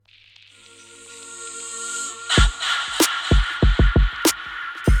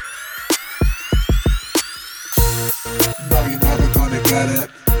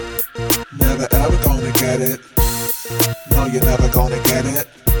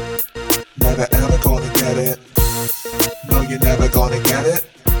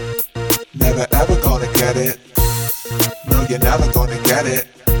get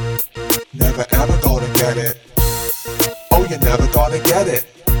it. Never ever gonna get it. Oh, you're never gonna get it.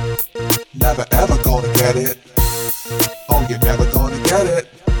 Never ever gonna get it. Oh, you're never gonna get it.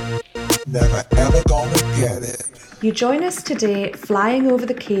 Never ever gonna get it. You join us today flying over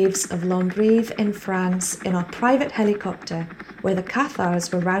the caves of Lombrive in France in our private helicopter, where the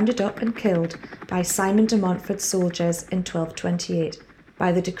Cathars were rounded up and killed by Simon de Montfort's soldiers in 1228,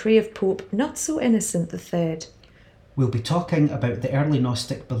 by the decree of Pope Not So Innocent III. We'll be talking about the early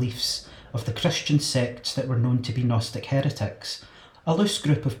Gnostic beliefs of the Christian sects that were known to be Gnostic heretics, a loose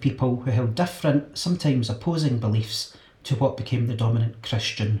group of people who held different, sometimes opposing beliefs to what became the dominant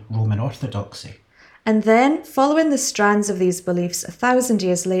Christian Roman orthodoxy. And then, following the strands of these beliefs 1,000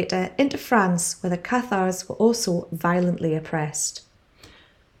 years later, into France, where the Cathars were also violently oppressed.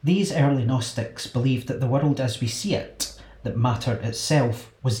 These early Gnostics believed that the world as we see it, that matter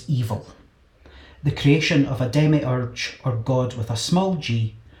itself, was evil. The creation of a demiurge, or god with a small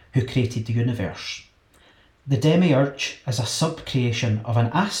g, who created the universe. The demiurge is a sub-creation of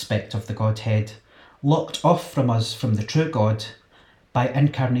an aspect of the Godhead, locked off from us from the true God, by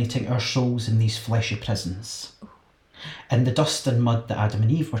incarnating our souls in these fleshy prisons, in the dust and mud that Adam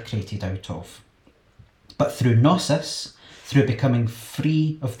and Eve were created out of. But through gnosis, through becoming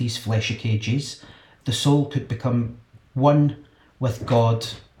free of these fleshy cages, the soul could become one with God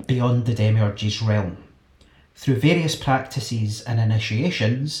beyond the demiurge's realm. Through various practices and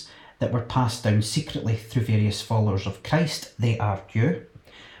initiations that were passed down secretly through various followers of Christ, they argue,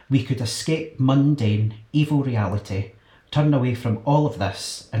 we could escape mundane, evil reality, turn away from all of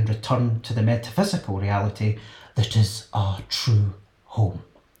this and return to the metaphysical reality that is our true home.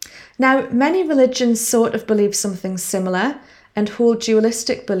 Now, many religions sort of believe something similar and hold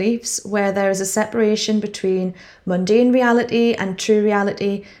dualistic beliefs where there is a separation between mundane reality and true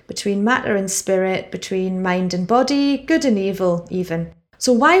reality, between matter and spirit, between mind and body, good and evil even.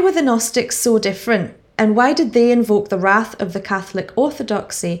 So why were the Gnostics so different? And why did they invoke the wrath of the Catholic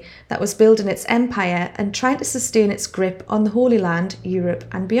orthodoxy that was building its empire and trying to sustain its grip on the Holy Land, Europe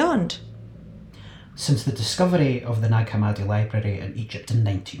and beyond? Since the discovery of the Nag Hammadi Library in Egypt in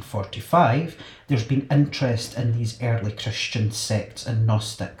 1945, there's been interest in these early Christian sects and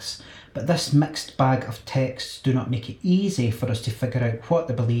Gnostics. But this mixed bag of texts do not make it easy for us to figure out what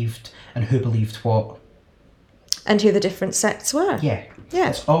they believed and who believed what. And who the different sects were. Yeah.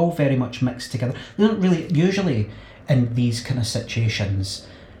 It's all very much mixed together. They don't really, usually in these kind of situations,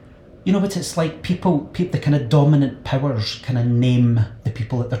 you know what it's like, people the kind of dominant powers kind of name the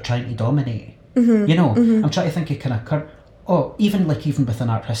people that they're trying to dominate. Mm-hmm. You know, I'm trying to think of kind of, even within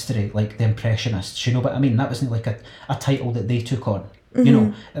art history, like the Impressionists, you know what I mean? That wasn't like a title that they took on. Mm-hmm. You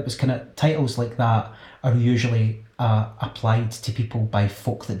know, it was kind of, titles like that are usually applied to people by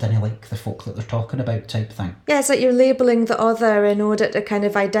folk that didn't like the folk that they're talking about type thing. Yeah, it's like you're labelling the other in order to kind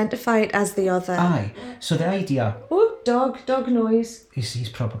of identify it as the other. Aye. So the idea... Oh, dog noise. He's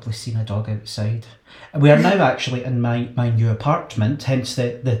probably seen a dog outside. We are now actually in my new apartment, hence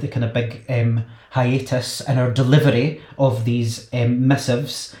the kind of big hiatus in our delivery of these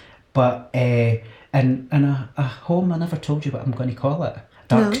missives. But in a home, I never told you what I'm going to call it.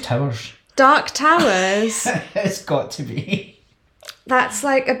 Dark Towers. Dark Towers? It's got to be. That's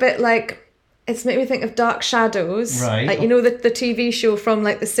like a bit like, it's made me think of Dark Shadows. Right. Like, you know, the TV show from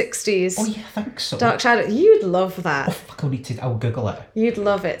like the 60s. Oh yeah, I think so. Dark Shadows. You'd love that. Oh fuck, I'll Google it. You'd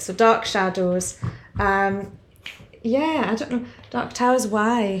love it. So Dark Shadows. Yeah, I don't know. Dark Towers,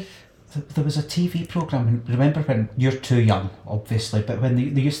 why? There was a TV programme, remember when, you're too young obviously, but when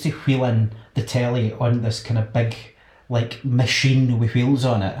they used to wheel in the telly on this kind of big like machine with wheels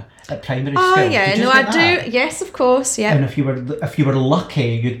on it at primary school. Oh yeah, no, I do. Yes, of course, yeah. And if you were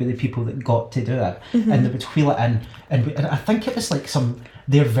lucky, you'd be the people that got to do it, and they would wheel it in, and I think it was like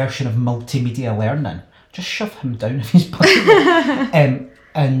their version of multimedia learning. Just shove him down if he's playing.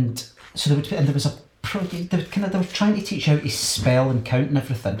 And so there was a they were trying to teach you how to spell and count and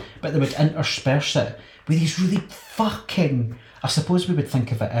everything, but they would intersperse it with these really fucking, I suppose we would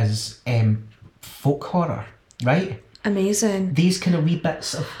think of it as folk horror, right? Amazing. These kind of wee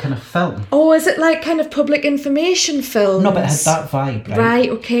bits of kind of film. Oh, is it like kind of public information films? No, but it had that vibe, right? Right,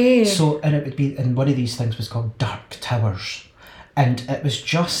 okay. So, and it would be, and one of these things was called Dark Towers. And it was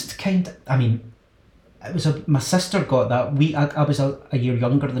just my sister got that. I was a year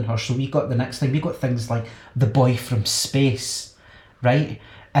younger than her, so we got the next thing. We got things like The Boy from Space, right?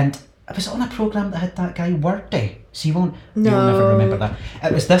 And it was on a programme that had that guy Wordy. So you'll never remember that.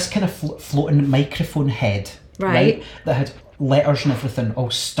 It was this kind of floating microphone head, right? That had letters and everything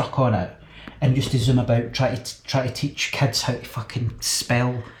all stuck on it, and used to zoom about, try to teach kids how to fucking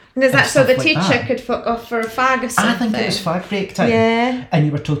spell And is that so the like teacher that. could fuck off for a fag or something? I think it was fag break time. Yeah. And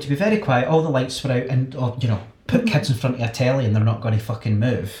you were told to be very quiet, all the lights were out, and, put kids in front of a telly and they're not going to fucking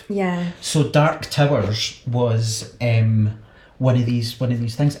move. Yeah. So Dark Towers was one of these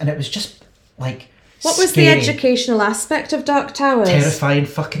things, and it was just like What was scary, the educational aspect of Dark Towers? terrifying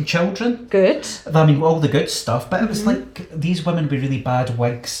fucking children. Good. I mean, all the good stuff, but it was like these women with really bad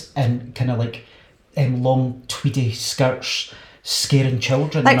wigs and kind of like long tweedy skirts scaring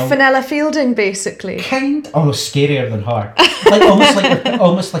children. Like and all. Fenella Fielding, basically. Scarier than her.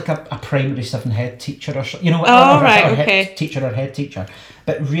 almost like a primary 7 head teacher or something. Oh, or right, head okay. teacher or head teacher,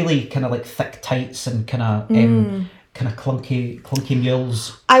 but really kind of like thick tights and kind of clunky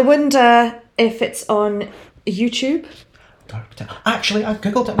mules. I wonder if it's on YouTube. Actually, I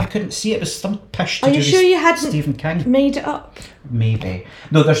googled it and I couldn't see it. It was some pish to Are do you with sure you hadn't Stephen King. made it up? Maybe.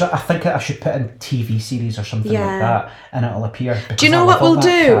 No, I think I should put in TV series or something like that, and it'll appear. Do you know what we'll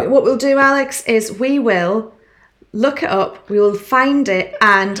do? What we'll do, Alex, is we will look it up, we will find it,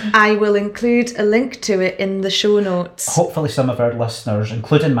 and I will include a link to it in the show notes. Hopefully some of our listeners,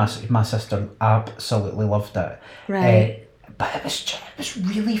 including my sister, absolutely loved it. Right. But it was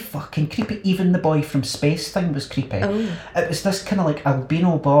really fucking creepy. Even the boy from Space thing was creepy. Oh. It was this kind of like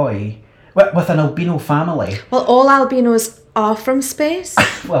albino boy with an albino family. Well, all albinos are from space.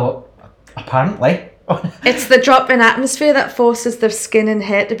 Well, apparently. It's the drop in atmosphere that forces their skin and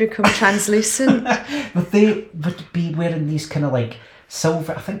hair to become translucent. But they would be wearing these kind of like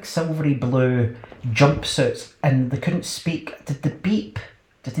silvery blue jumpsuits, and they couldn't speak. Did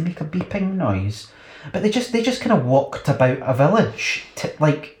they make a beeping noise? But they just kind of walked about a village,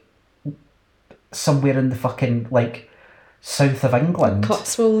 like somewhere in the fucking like south of England,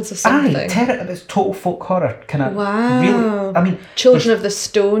 Cotswolds or something. It was total folk horror kind of. Wow. Really, I mean, Children of the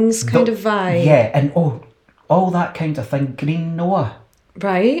Stones kind of vibe. Yeah, and all that kind of thing. Green Noah.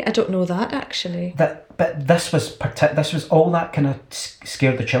 Right, I don't know that actually. But this was all that kind of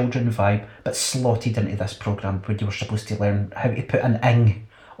scare the children vibe, but slotted into this programme where you were supposed to learn how to put an ing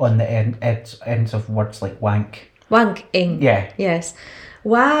on the ends of words like wank. Wank-ing. Yeah. Yes.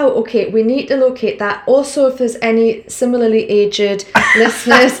 Wow, okay, we need to locate that. Also, if there's any similarly aged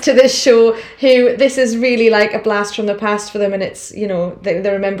listeners to this show who this is really like a blast from the past for them, and it's,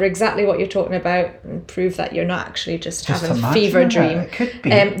 they remember exactly what you're talking about and prove that you're not actually just having a fever dream. It could be.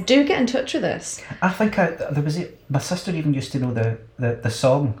 Do get in touch with us. I think my sister even used to know the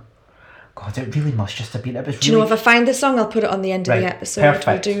song. God, it really must just have been. It was. Do you know, if I find the song, I'll put it on the end of the episode.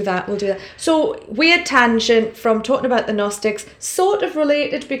 Perfect. We'll do that. So, weird tangent from talking about the Gnostics, sort of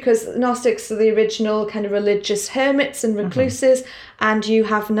related because the Gnostics are the original kind of religious hermits and recluses, and you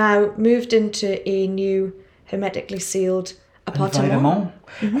have now moved into a new hermetically sealed apartment.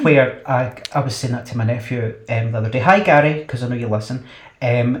 Where I was saying that to my nephew the other day. Hi, Gary, because I know you listen.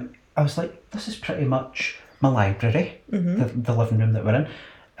 I was like, this is pretty much my library, the living room that we're in.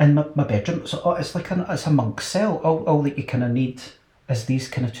 In my bedroom, so it's like it's a monk's cell. All that you kind of need is these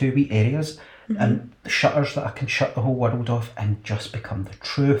kind of 2 wee areas and shutters that I can shut the whole world off and just become the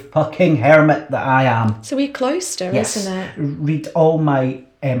true fucking hermit that I am. It's a wee cloister, isn't it? Read all my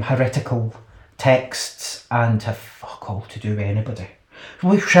heretical texts and have fuck all to do with anybody.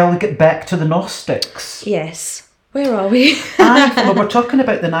 Shall we get back to the Gnostics? Yes. Where are we? Well, we're talking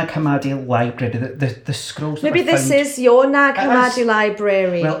about the Nag Hammadi library, the scrolls. Maybe this is your Nag Hammadi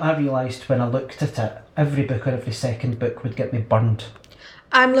library. Well, I realised when I looked at it, every book or every second book would get me burned.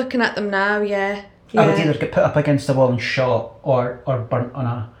 I'm looking at them now, yeah. I would either get put up against the wall and shot, or burnt on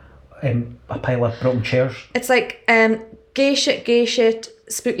a pile of broken chairs. It's like gay shit,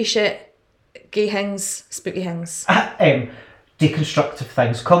 spooky shit, gay hings, spooky hings. Deconstructive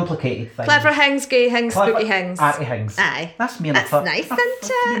things, complicated things. Clever hings, gay hings, spooky hings. Arty hings. Aye. That's me in That's nice, isn't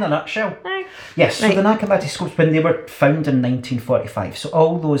it? in a nutshell. Aye. Yes, so Right. the Nag Hammadi scrolls, when they were found in 1945, so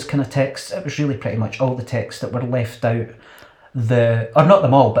all those kind of texts, it was really pretty much all the texts that were left out, or not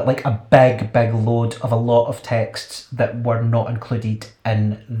them all, but like a big load of a lot of texts that were not included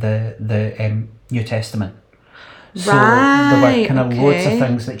in the New Testament. So there were kind of loads of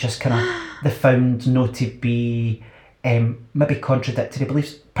things that just kind of, they found not to be maybe contradictory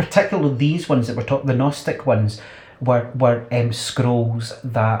beliefs, particularly these ones that we're talking, the Gnostic ones, were scrolls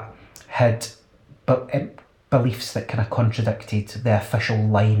that had beliefs that kind of contradicted the official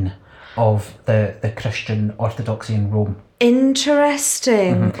line of the Christian orthodoxy in Rome.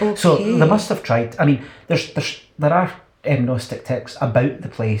 Interesting. Okay. So they must have tried. I mean, there are Gnostic texts about the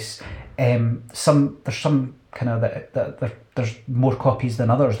place. There's some kind of that there's more copies than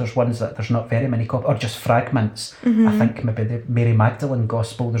others. There's ones that there's not very many copies, or just fragments. I think maybe the Mary Magdalene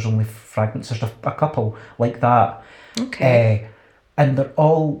Gospel, there's only fragments. There's a couple like that. Okay. And they're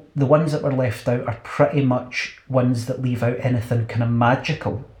all, the ones that were left out are pretty much ones that leave out anything kind of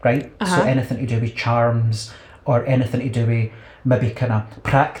magical, right? So anything to do with charms, or anything to do with maybe kind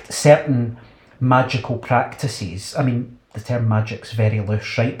of certain magical practices. I mean, the term magic's very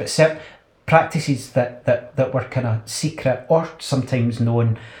loose, right? But certain practices that were kind of secret or sometimes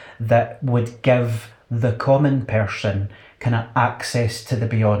known, that would give the common person kind of access to the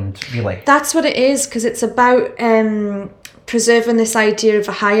beyond, really. That's what it is, because it's about preserving this idea of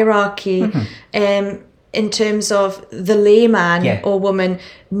a hierarchy in terms of the layman or woman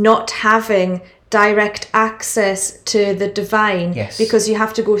not having direct access to the divine, because you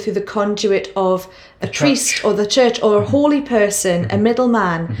have to go through the conduit of a priest or the church or a holy person, a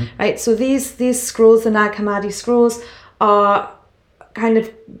middleman, right? So these scrolls, the Nag Hammadi scrolls, are kind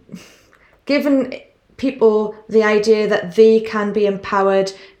of given people the idea that they can be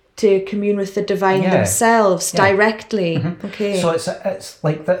empowered to commune with the divine themselves directly. Okay. So it's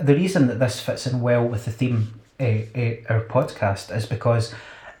like the reason that this fits in well with the theme our podcast is because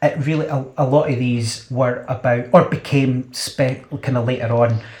it really a lot of these were about, or became kind of later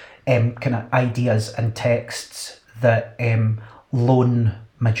on kind of ideas and texts that lone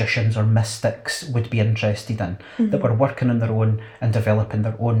magicians or mystics would be interested in, that were working on their own and developing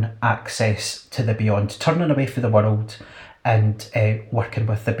their own access to the beyond, turning away from the world and working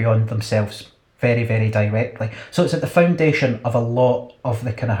with the beyond themselves very, very directly. So it's at the foundation of a lot of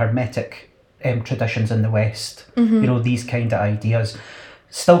the kind of hermetic traditions in the West. You know, these kind of ideas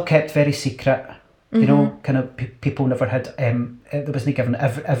still kept very secret. You know, kind of people never had. There wasn't given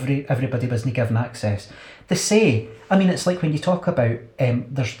everybody wasn't given access. They say, I mean, it's like when you talk about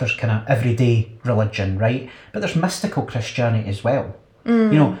there's kind of everyday religion, right? But there's mystical Christianity as well.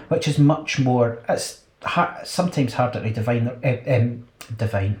 You know, which is much more. It's sometimes harder to divine.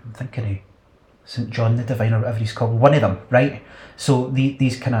 Divine. I'm thinking of St. John the Divine, or whatever he's called. One of them, right? So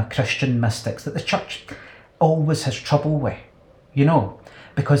these kind of Christian mystics that the church always has trouble with, you know,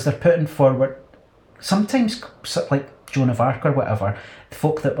 because they're putting forward. Sometimes, like Joan of Arc or whatever,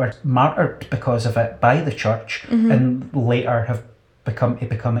 folk that were martyred because of it by the church and later have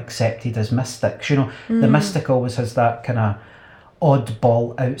become accepted as mystics. You know, the mystic always has that kind of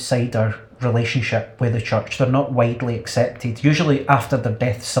oddball outsider relationship with the church. They're not widely accepted. Usually after their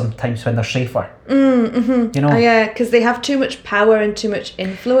death, sometimes when they're safer. You know, yeah, because they have too much power and too much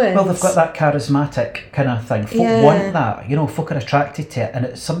influence. Well, they've got that charismatic kind of thing. Folk want that. You know, folk are attracted to it, and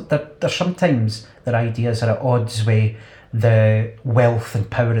it's there's sometimes their ideas are at odds with the wealth and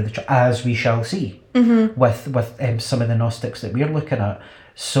power of the church, as we shall see with some of the Gnostics that we're looking at.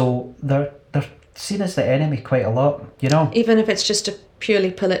 So they're seen as the enemy quite a lot. You know, even if it's just a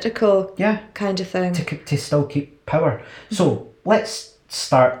purely political kind of thing to still keep power. So let's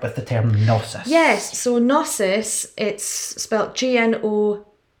start with the term gnosis. Yes, so gnosis, it's spelled Gnosis,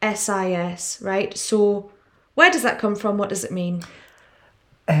 right? So where does that come from? What does it mean?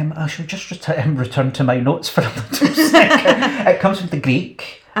 I shall just return to my notes for a little second. It comes from the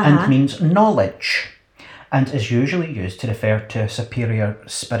Greek and means knowledge, and is usually used to refer to a superior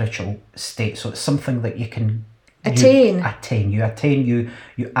spiritual state. So it's something that you can attain. You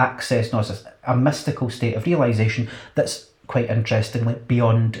access gnosis, a mystical state of realisation that's quite interestingly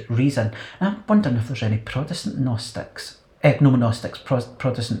beyond reason. And I'm wondering if there's any Protestant Gnostics,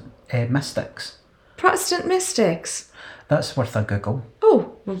 Protestant mystics. Protestant mystics? That's worth a Google.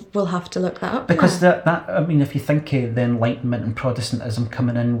 Oh, we'll have to look that up. Because that I mean, if you think of the Enlightenment and Protestantism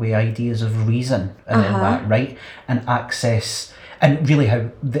coming in with ideas of reason and all that, right? And access, and really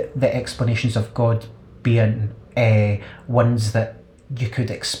how the explanations of God being ones that you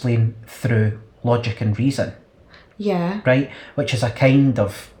could explain through logic and reason. Yeah. Right? Which is a kind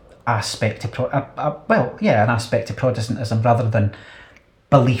of aspect of an aspect of Protestantism rather than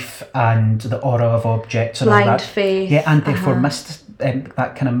belief and the aura of objects and blind all that. faith. Yeah, and therefore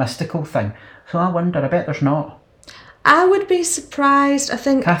that kind of mystical thing. So I wonder, I bet there's not. I would be surprised. I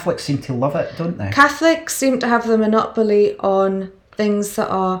think Catholics seem to love it, don't they? Catholics seem to have the monopoly on things that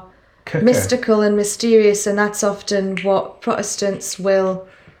are mystical and mysterious, and that's often what Protestants will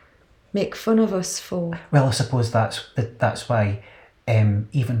make fun of us for. Well, I suppose that's why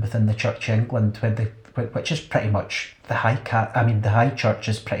even within the Church of England, which is pretty much the high church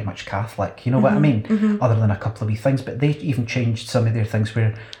is pretty much Catholic, you know what I mean? Other than a couple of wee things, but they even changed some of their things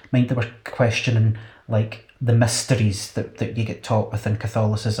where, they were questioning like the mysteries that you get taught within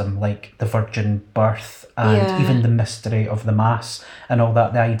Catholicism, like the virgin birth and even the mystery of the Mass and all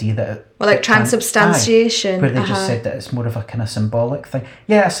that, the idea that like transubstantiation. Where they just said that it's more of a kind of symbolic thing.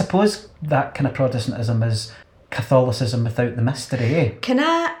 Yeah, I suppose that kind of Protestantism is Catholicism without the mystery, eh? Can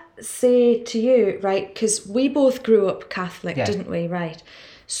I say to you, right, because we both grew up Catholic, didn't we, right?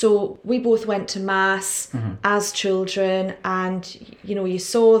 So we both went to Mass as children, and, you know, you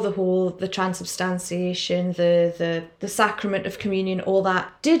saw the transubstantiation, the sacrament of communion, all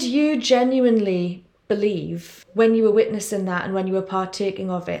that. Did you genuinely believe when you were witnessing that and when you were partaking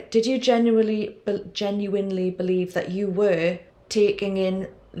of it, did you genuinely believe that you were taking in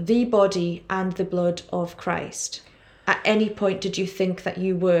the body and the blood of Christ? At any point did you think that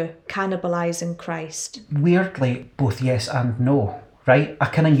you were cannibalizing Christ? Weirdly, both yes and no, right? I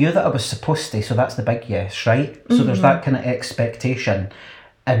kind of knew that I was supposed to, so that's the big yes, right? So there's that kind of expectation,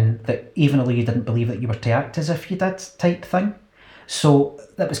 and that even though you didn't believe that you were to act as if you did type thing. So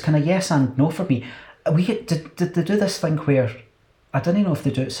that was kind of yes and no for me. Did they do this thing where, I don't know if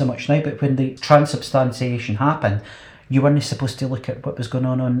they do it so much now, but when the transubstantiation happened, you weren't supposed to look at what was going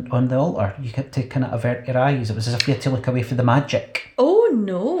on the altar. You had to kind of avert your eyes. It was as if you had to look away from the magic. Oh,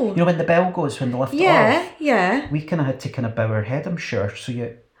 no. You know, when the bell goes, when they lift it off? Yeah. We kind of had to kind of bow our head, I'm sure. So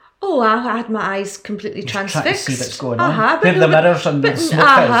you... Oh, I had my eyes completely transfixed. Trying to see what's going on. But the mirrors and the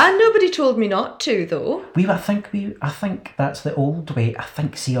smoke nobody told me not to, though. I think that's the old way. I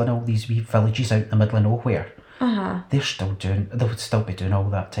think, see, on all these wee villages out in the middle of nowhere, they would still be doing all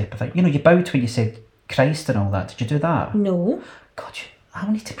that type of thing. You know, you bowed when you said Christ and all that. Did you do that? No. God,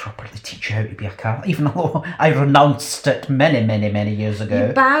 I need to properly teach you how to be a Catholic, even though I renounced it many, many, many years ago.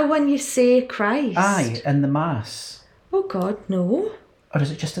 You bow when you say Christ? Aye, in the Mass. Oh, God, no. Or is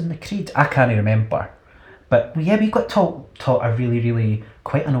it just in the creed? I can't remember. But yeah, we got taught a really, really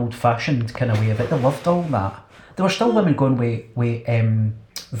quite an old-fashioned kind of way of it. They loved all that. There were still women going with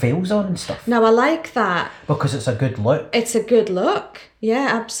veils on and stuff. Now, I like that. Because it's a good look. It's a good look. Yeah,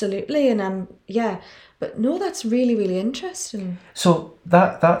 absolutely. And but no, that's really, really interesting. So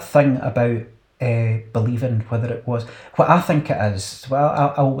that thing about believing whether it was... What I think it is,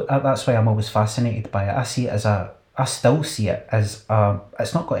 well, that's why I'm always fascinated by it. I still see it as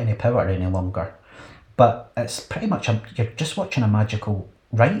it's not got any power any longer, but it's pretty much you're just watching a magical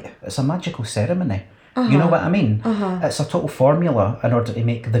rite. It's a magical ceremony. You know what I mean? It's a total formula in order to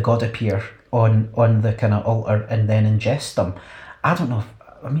make the god appear on the kind of altar and then ingest them. I don't know.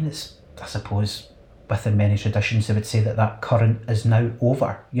 It's, I suppose, within many traditions they would say that current is now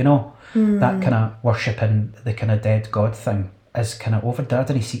over. You know, that kind of worshipping the kind of dead god thing is kind of over. I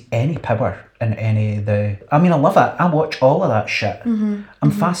didn't see any power in any of the... I love it. I watch all of that shit.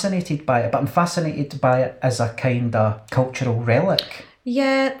 I'm fascinated by it, but I'm fascinated by it as a kind of cultural relic.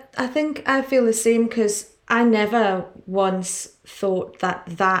 Yeah, I think I feel the same, because I never once thought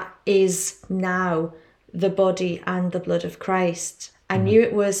that is now the body and the blood of Christ. I knew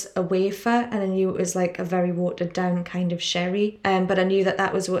it was a wafer, and I knew it was like a very watered down kind of sherry, but I knew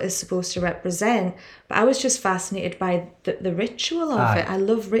that was what it's supposed to represent. But I was just fascinated by the ritual of it. I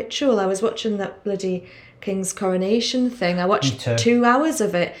love ritual. I was watching that bloody King's coronation thing. I watched 2 hours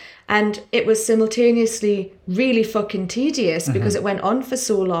of it, and it was simultaneously really fucking tedious because it went on for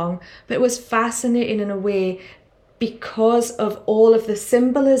so long, but it was fascinating in a way because of all of the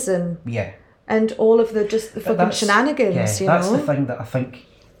symbolism. Yeah. And all of the fucking shenanigans, you know? That's the thing that I think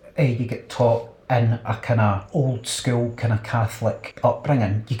you get taught in a kind of old school kind of Catholic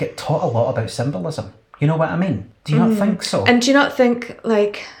upbringing. You get taught a lot about symbolism. You know what I mean? Do you not think so? And do you not think,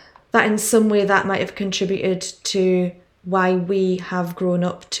 like, that in some way that might have contributed to why we have grown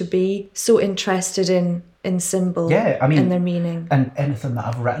up to be so interested in symbol and their meaning? And anything that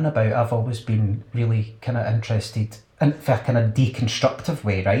I've written about, I've always been really kind of interested in a kind of deconstructive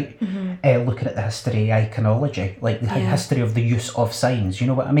way, right? Looking at the history of iconology, like the history of the use of signs, you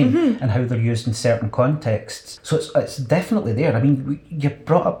know what I mean? And how they're used in certain contexts. So it's definitely there. You're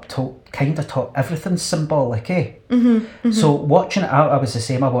brought up to kind of taught everything's symbolic, eh? So watching it, I was the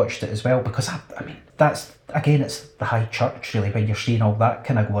same. I watched it as well because, that's, again, it's the high church, really, when you're seeing all that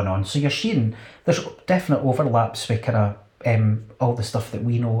kind of going on. So you're seeing, there's definite overlaps with kind of all the stuff that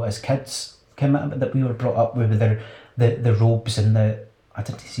we know as kids, that we were brought up with the robes and I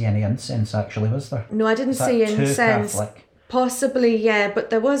didn't see any incense, actually, was there? No, I didn't see incense. Catholic? Possibly, yeah, but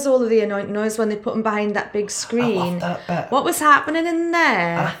there was all of the anointing noise when they put him behind that big screen. I love that bit. What was happening in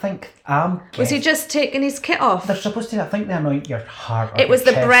there? I think was he just taking his kit off? They're supposed to, I think they anoint your heart. It was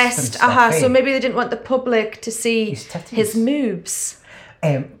the breast. So maybe they didn't want the public to see his moves.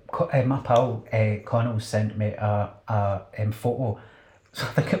 My pal Connell sent me a photo. So I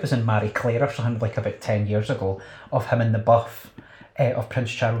think it was in Marie Claire or something, like about 10 years ago, of him in the buff of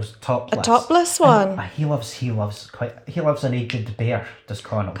Prince Charles topless. A topless one. And he loves an aged bear, does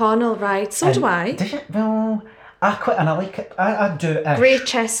Connell. Connell, right. So do I. Did you? Well, I like it. I do. Grey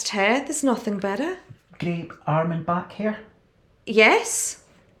chest hair, there's nothing better. Grey arm and back hair? Yes.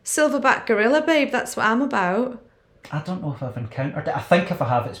 Silverback gorilla, babe, that's what I'm about. I don't know if I've encountered it. I think if I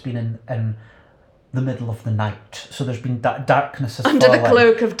have, it's been in the middle of the night. So there's been darkness has Under fallen. the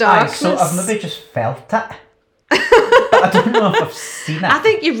cloak of darkness. So I've maybe just felt it. But I don't know if I've seen it. I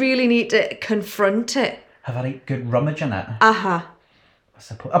think you really need to confront it. Have a right good rummage in it. Uh-huh. I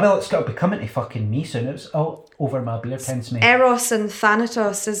suppose. Well, it's got to be coming to fucking me soon. It's all over my beer tins, mate. Eros and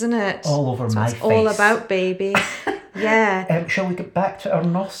Thanatos, isn't it? All over That's my what it's face. all about, baby. Yeah. Shall we get back to our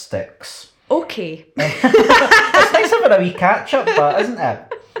Gnostics? Okay. It's nice having a wee catch up, but isn't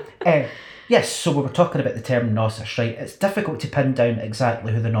it? Yes, so we were talking about the term Gnosis, right? It's difficult to pin down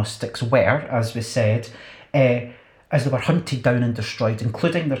exactly who the Gnostics were, as we said, as they were hunted down and destroyed,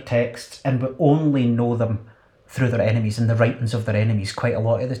 including their texts, and we only know them through their enemies and the writings of their enemies quite a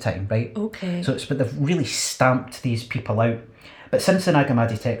lot of the time, right? Okay. So they've really stamped these people out. But since the Nag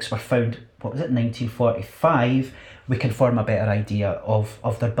Hammadi texts were found, 1945, we can form a better idea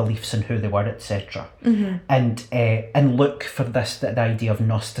of their beliefs and who they were, etc. Mm-hmm. And look for the idea of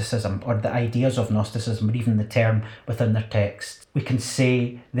Gnosticism, or the ideas of Gnosticism, or even the term within their text. We can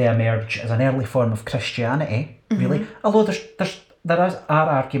say they emerge as an early form of Christianity, really. Although there are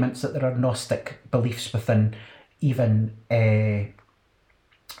arguments that there are Gnostic beliefs within even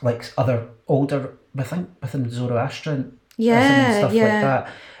like other older, within Zoroastrian and stuff like that.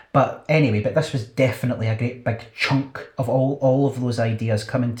 But anyway, this was definitely a great big chunk of all of those ideas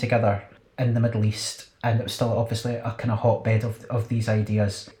coming together in the Middle East, and it was still obviously a kind of hotbed of these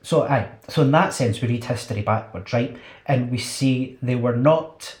ideas. So in that sense, we read history backwards, right? And we see they were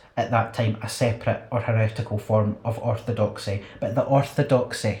not at that time a separate or heretical form of orthodoxy, but the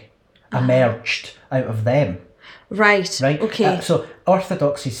orthodoxy emerged out of them. Right. Okay. So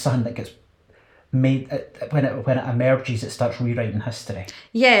orthodoxy is something that gets made when it emerges, it starts rewriting history.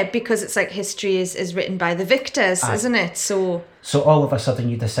 Yeah, because it's like history is written by the victors, isn't it? So all of a sudden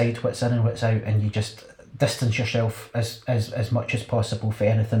you decide what's in and what's out, and you just distance yourself as much as possible for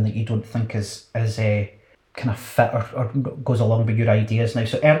anything that you don't think is a kind of fit or goes along with your ideas now.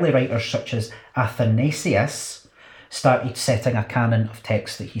 So early writers such as Athanasius started setting a canon of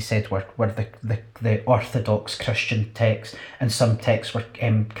texts that he said were the orthodox Christian texts, and some texts were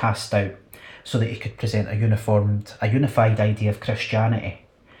cast out, so that he could present a unified idea of Christianity.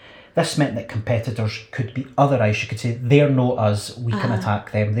 This meant that competitors could be otherised. You could say, they're not us, we can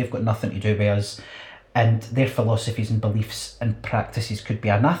attack them, they've got nothing to do with us, and their philosophies and beliefs and practices could be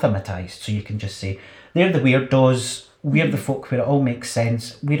anathematised. So you can just say, they're the weirdos, we're the folk where it all makes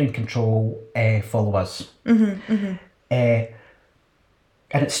sense, we're in control, follow us.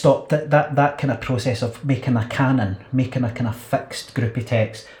 And it stopped that kind of process of making a canon, making a kind of fixed group of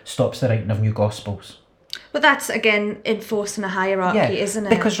texts, stops the writing of new gospels. But that's, again, enforcing a hierarchy, isn't it?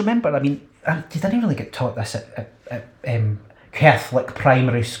 Because remember, I mean, you didn't really get taught this at Catholic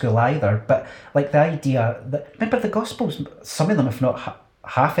primary school either, but like the idea that, remember the gospels, some of them, if not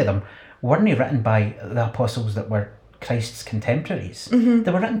half of them, weren't written by the apostles that were Christ's contemporaries.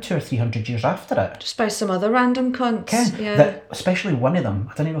 They were written 200 or 300 years after it. Just by some other random cunts. Yeah. That, especially one of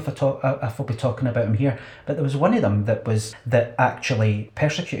them, I don't know if I'll be talking about him here, but there was one of them that actually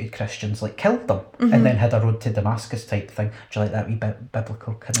persecuted Christians, like killed them, and then had a road to Damascus type thing. Do you like that wee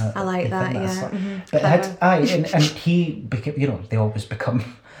biblical kind of? I like that, yeah. But and he became, they always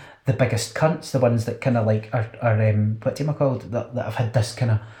become the biggest cunts, the ones that kind of like are what do you call it, that have had this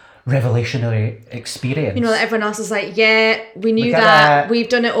kind of revolutionary experience. Everyone else is like, yeah, we knew that. We've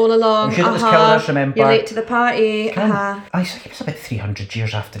done it all along. Judas killed us, remember? You're late to the party. I think it was about 300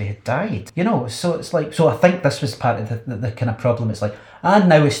 years after he had died. So it's like, so I think this was part of the kind of problem. It's like,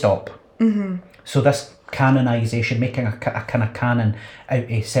 now we stop. So this canonisation, making a kind of canon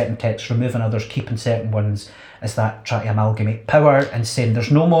out of certain texts, removing others, keeping certain ones, is that trying to amalgamate power and saying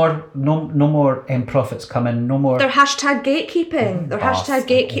there's no more prophets coming, no more. They're hashtag gatekeeping. They're hashtag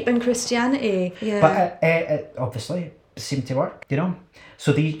gatekeeping Christianity. Yeah. But it obviously seemed to work,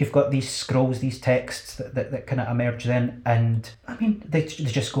 So you've got these scrolls, these texts that kind of emerge then, and I mean they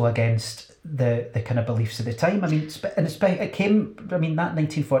just go against the kind of beliefs of the time. I mean, that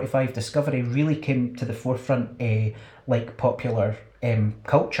 1945 discovery really came to the forefront, like popular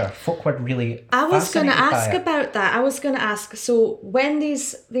culture. Folk were really. I was going to ask about that. I was going to ask. So when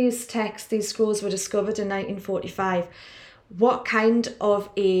these texts, these scrolls were discovered in 1945, what kind of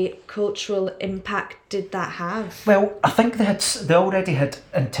a cultural impact did that have? Well, I think they already had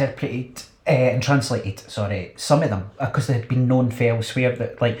interpreted and translated. Some of them, because they had been known for elsewhere.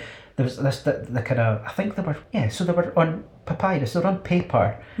 That like. There was the kind of, I think they were, so they were on papyrus, they were on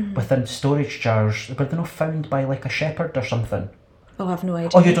paper within storage jars. Were they not found by like a shepherd or something? Oh, I have no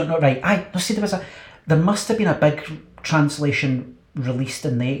idea. Oh, you don't know, right? There must have been a big translation released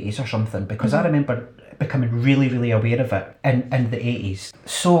in the 80s or something, because I remember becoming really, really aware of it in the 80s.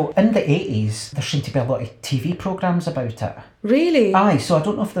 So in the 80s, there seemed to be a lot of TV programmes about it. Really? Aye, so I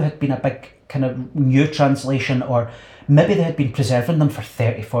don't know if there had been a big kind of new translation, or maybe they had been preserving them for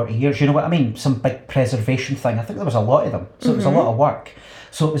 30, 40 years, you know what I mean? Some big preservation thing. I think there was a lot of them, so it was a lot of work.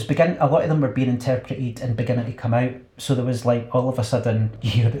 So it was a lot of them were being interpreted and beginning to come out. So there was like, all of a sudden, you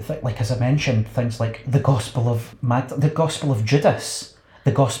hear about, like as I mentioned, things like the Gospel of Judas,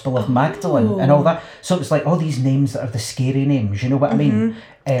 the Gospel of Magdalene, and all that. So it was like all these names that are the scary names, you know what I mean?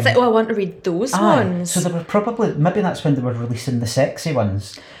 It's like, I want to read those ones. So there were probably, maybe that's when they were releasing the sexy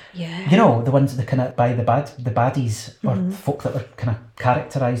ones. Yeah. You know, the ones that kind of by the baddies, or folk that were kind of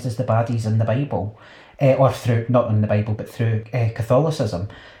characterised as the baddies in the Bible, or through, not in the Bible, but through Catholicism.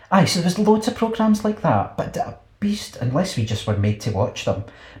 Aye, so there was loads of programmes like that, but a beast, unless we just were made to watch them.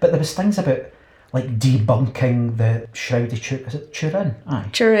 But there was things about, like, debunking the Shroud of Turin. Is it Turin? Aye.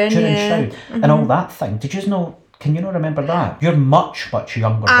 Turin, yeah. Shroud. And all that thing. Did you know, can you not remember that? You're much, much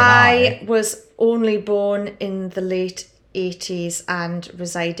younger than I was only born in the late 80s and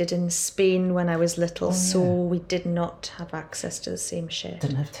resided in Spain when I was little, so we did not have access to the same shit.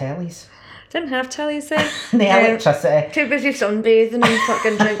 Didn't have tellies. Didn't have tellies then. The electricity. Too busy sunbathing and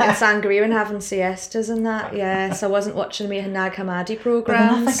fucking drinking sangria and having siestas and that. Yeah, so I wasn't watching me Nag Hammadi programmes.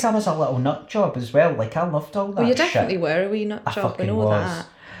 But then I think I was a little nut job as well. Like, I loved all that Well, you shit. definitely were a wee nut job, I know that.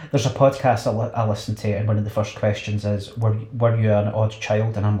 There's a podcast I listened to, and one of the first questions is, were you an odd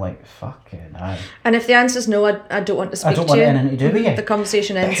child? And I'm like, fucking aye. And if the answer's no, I don't want to speak to you. I don't want anything to do with you. The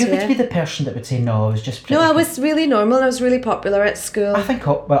conversation ends here. Who would here. be the person that would say, no, I was just pretty... No, I was really normal. I was really popular at school.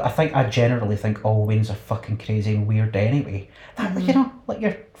 I generally think all Waynes are fucking crazy and weird anyway. That, you know, let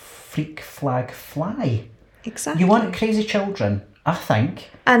your freak flag fly. Exactly. You want crazy children, I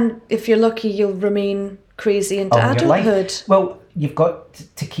think. And if you're lucky, you'll remain crazy into adulthood. Well, you've got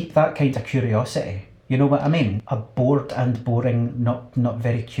to keep that kind of curiosity. You know what I mean? A bored and boring, not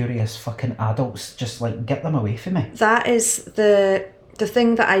very curious fucking adults, just like, get them away from me. That is the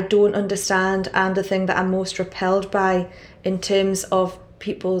thing that I don't understand, and the thing that I'm most repelled by in terms of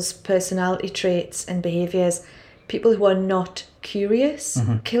people's personality traits and behaviours. People who are not curious,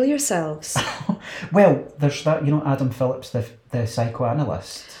 kill yourselves. Well, there's that, you know, Adam Phillips, the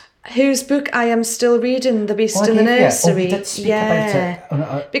psychoanalyst. Whose book I am still reading, The Beast in the Nursery. We did speak about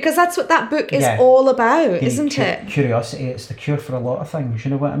it. Because that's what that book is all about, isn't it? Curiosity, it's the cure for a lot of things,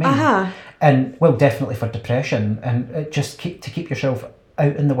 you know what I mean? And, well, definitely for depression, and just keep yourself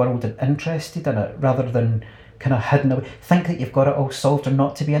out in the world and interested in it, rather than kind of hidden away. Think that you've got it all solved and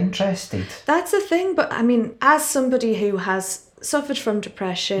not to be interested. That's the thing, but I mean, as somebody who has suffered from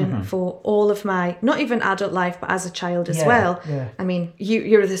depression for all of my, not even adult life, but as a child as well. Yeah. I mean,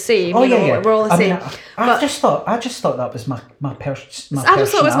 you're the same. We're all the same. I just thought that was my personality. I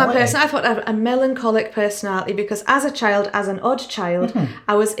just thought it was my personality. I thought I had a melancholic personality because as a child, as an odd child,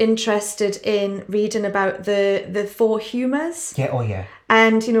 I was interested in reading about the four humours. Yeah. Oh yeah.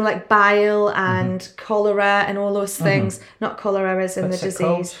 And, you know, like bile and cholera and all those things. Not cholera as in the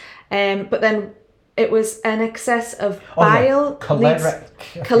disease. But then it was an excess of bile.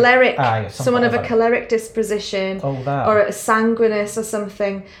 Choleric. Someone of a choleric disposition. Or a sanguineous or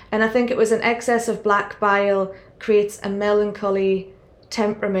something. And I think it was an excess of black bile creates a melancholy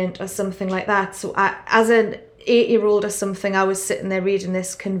temperament or something like that. So as an 8-year-old or something, I was sitting there reading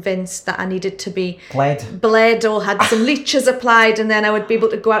this convinced that I needed to be bled or had some leeches applied, and then I would be able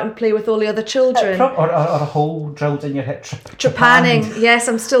to go out and play with all the other children. Or a hole drilled in your hip. Trepanning. Yes,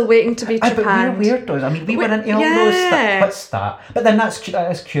 I'm still waiting to be trepanned. But we're weirdos. I mean, we were into all those stuff. What's that? But then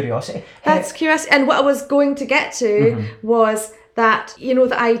that is curiosity. That's curiosity. And what I was going to get to was that, you know,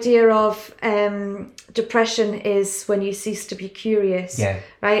 the idea of depression is when you cease to be curious. Yeah.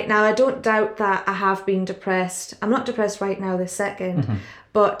 Right? Now, I don't doubt that I have been depressed. I'm not depressed right now this second.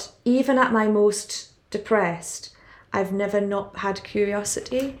 But even at my most depressed, I've never not had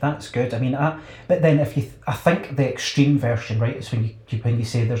curiosity. That's good. I mean, but then I think the extreme version, right, is when you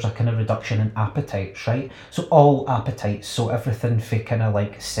say there's a kind of reduction in appetites, right? So all appetites, so everything for kind of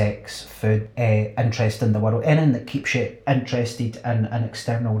like sex, food, interest in the world, anything that keeps you interested in an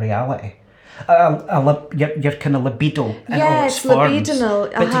external reality. Your kind of libido in all its forms.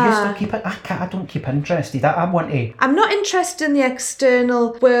 Libidinal. But do you still keep it? I don't keep interested. I want to. I'm not interested in the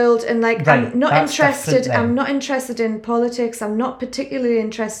external world, and like I'm not interested. I'm not interested in politics. I'm not particularly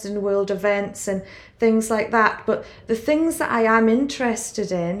interested in world events and things like that. But the things that I am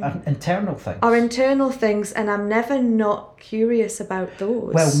interested in internal things. Are internal things, and I'm never not curious about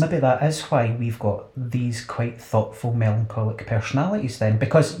those. Well, maybe that is why we've got these quite thoughtful, melancholic personalities then.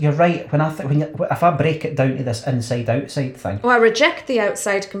 Because you're right, if I break it down to this inside-outside thing... I reject the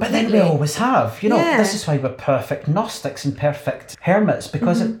outside completely. But then we always have. This is why we're perfect Gnostics and perfect hermits,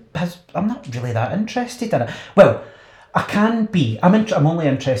 because I'm not really that interested in it. Well... I can be. I'm only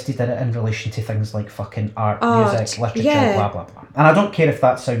interested in it in relation to things like fucking art, music, literature, blah, blah, blah. And I don't care if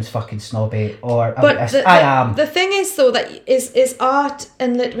that sounds fucking snobby or... I am. The thing is, though, that is art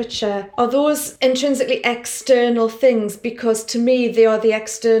and literature, are those intrinsically external things? Because to me, they are the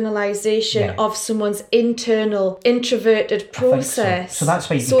externalization of someone's internal, introverted process. So that's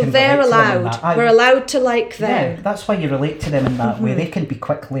why you so can they're relate allowed. to them in that. We're allowed to like them. Yeah, that's why you relate to them in that way. They can be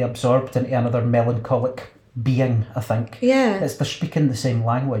quickly absorbed into another melancholic being, I think. Yeah. They're speaking the same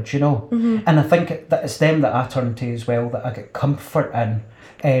language, And I think that it's them that I turn to as well, that I get comfort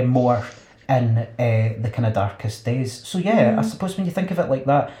in more in the kind of darkest days. So yeah, I suppose when you think of it like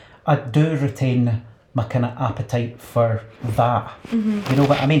that, I do retain my kind of appetite for that. You know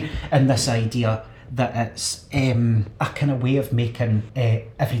what I mean? And this idea that it's a kind of way of making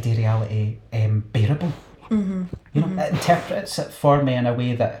everyday reality bearable. It interprets it for me in a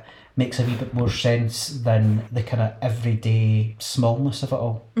way that makes a wee bit more sense than the kind of everyday smallness of it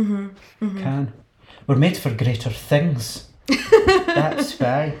all can. We're made for greater things. That's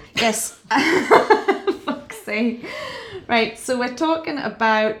right. Yes. Fuck's sake. Right, so we're talking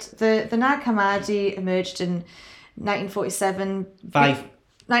about the Nag Hammadi emerged in 1947.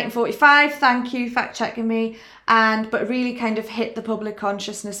 1945, thank you, fact checking me, but really kind of hit the public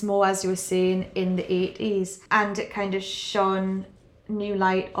consciousnness more, as you were saying, in the 80s, and it kind of shone new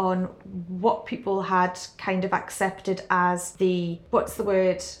light on what people had kind of accepted as the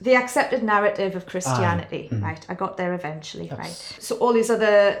accepted narrative of Christianity. Right, I got there eventually. Yes. Right, so all these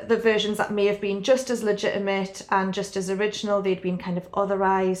the versions that may have been just as legitimate and just as original, they'd been kind of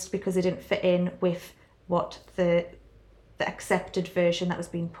otherized because they didn't fit in with what the accepted version that was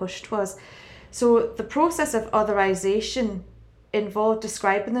being pushed was. So the process of otherization involved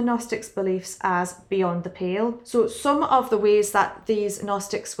describing the Gnostics' beliefs as beyond the pale. So some of the ways that these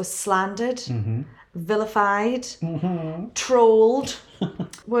Gnostics were slandered, vilified, trolled,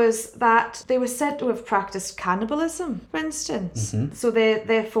 was that they were said to have practiced cannibalism, for instance. So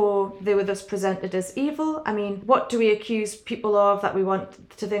therefore they were thus presented as evil. I mean, what do we accuse people of that we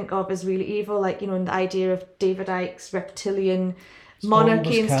want to think of as really evil? Like, in the idea of David Icke's reptilian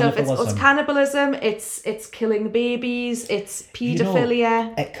monarchy and stuff. It's cannibalism, it's killing babies, it's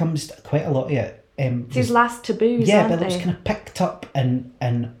paedophilia. It comes quite a lot of it. These last taboos, yeah, aren't but they? it was kind of picked up in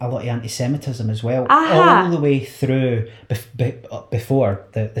a lot of anti-Semitism as well, all the way through before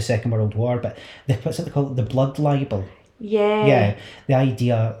the Second World War. But what's it they call it? The blood libel. Yeah, the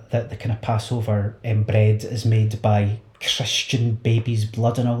idea that the kind of Passover bread is made by Christian baby's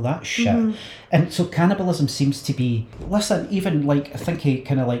blood and all that shit. And so cannibalism seems to be, even like, I think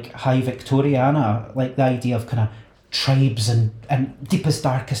kind of like high Victoriana, like the idea of kind of tribes and deepest,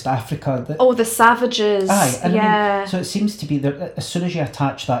 darkest Africa. The savages. Aye, and yeah. I mean, so it seems to be that as soon as you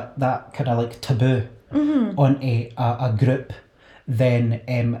attach that kind of like taboo on a group, then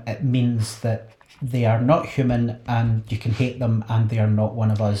it means that they are not human and you can hate them and they are not one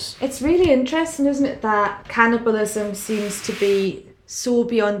of us. It's really interesting, isn't it, that cannibalism seems to be so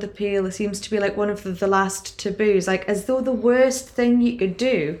beyond the pale. It seems to be like one of the last taboos, like as though the worst thing you could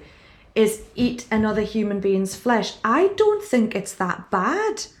do is eat another human being's flesh. I don't think it's that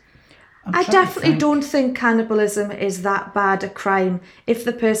bad. I definitely don't think cannibalism is that bad a crime. If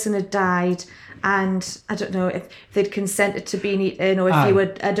the person had died and, I don't know, if they'd consented to being eaten, or if you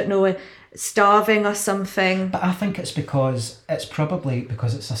were, I don't know, starving or something. But I think it's probably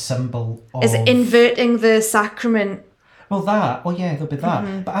because it's a symbol of... Is it inverting the sacrament? Well, there'll be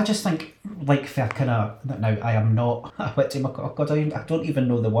that. But I just think, like, for kind of... Now, I am not... I don't even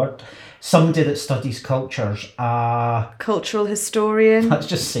know the word. Somebody that studies cultures. Cultural historian. Let's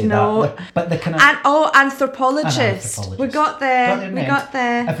just say no. that. But the kind of... Anthropologist. We got there. We got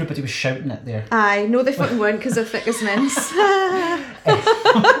there. Everybody was shouting it there. Aye. No, they fucking weren't, because they're thick as mince.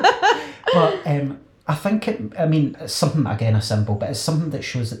 But I think it's something, again, a symbol, but it's something that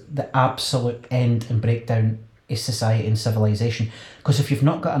shows the absolute end and breakdown of society and civilization. Because if you've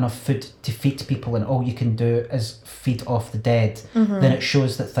not got enough food to feed people and all you can do is feed off the dead, then it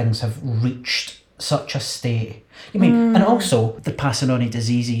shows that things have reached such a state. And also the passing on of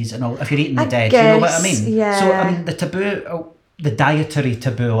diseases and all, if you're eating the dead, you know what I mean? Yeah. So, the taboo, the dietary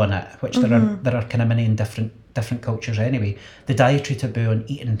taboo on it, which there are kind of many in different cultures anyway, the dietary taboo on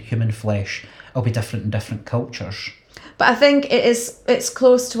eating human flesh it'll be different in different cultures. But I think it's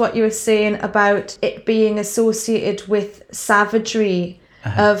close to what you were saying about it being associated with savagery,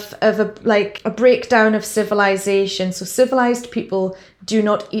 of a breakdown of civilization. So civilized people do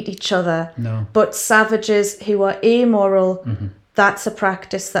not eat each other. No. But savages who are amoral, that's a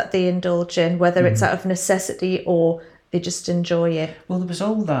practice that they indulge in, whether it's out of necessity or they just enjoy it. Well, there was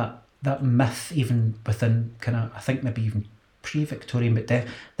all that myth even within kind of, I think maybe even pre-Victorian, but the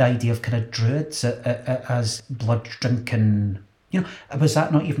idea of kind of druids as blood drinking. You know, was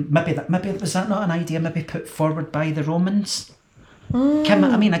that not even maybe was that not an idea maybe put forward by the Romans? Kim,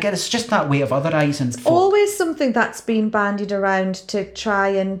 I mean, I guess it's just that way of otherising folk. Always something that's been bandied around to try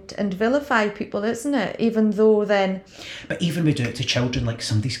and vilify people, isn't it? Even though then... But even we do it to children, like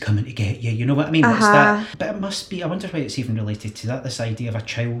somebody's coming to get you, you know what I mean? It's that, but it must be, I wonder why it's even related to that, this idea of a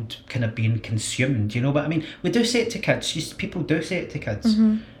child kind of being consumed, you know what I mean? We do say it to kids, people do say it to kids.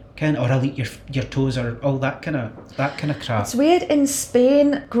 Or I'll eat your toes, or all that kind of crap. It's weird, in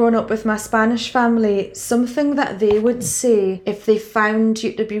Spain, growing up with my Spanish family, something that they would say if they found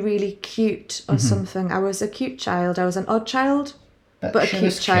you to be really cute or something. I was a cute child. I was an odd child, but a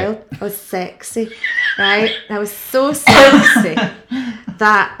cute child. I was sexy, right? I was so sexy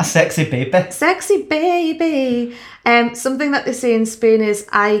that... A sexy baby. Sexy baby. Something that they say in Spain is,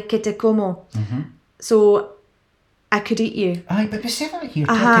 ay, que te como. So... I could eat you. Aye, but we say that here,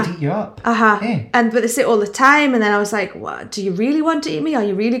 I could eat you up. But they say it all the time, and then I was like, what, do you really want to eat me? Are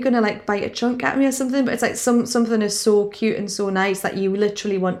you really going to like bite a chunk at me or something? But it's like something is so cute and so nice that you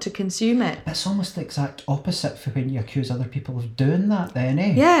literally want to consume it. It's almost the exact opposite for when you accuse other people of doing that then,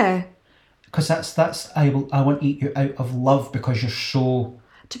 eh? Yeah. Because that's I want to eat you out of love because you're so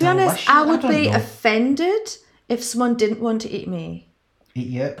To be honest, I would be offended if someone didn't want to eat me. Eat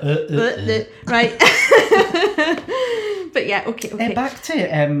you. Right. But yeah, okay. Back to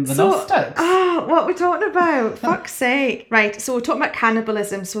the Gnostics. What we're talking about? Fuck's sake. Right, so we're talking about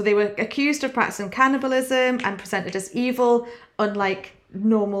cannibalism. So they were accused of practicing cannibalism and presented as evil, unlike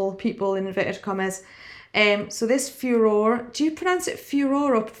normal people, in inverted commas. So this furor, do you pronounce it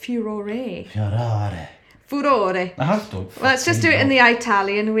furor or furore? Furore. I have to. Let's just do it in the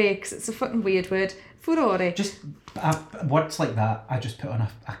Italian way, because it's a fucking weird word. Furore. Just words like that, I just put on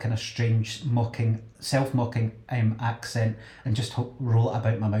a kind of strange self-mocking accent and just roll it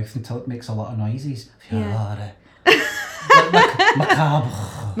about my mouth until it makes a lot of noises. Yeah.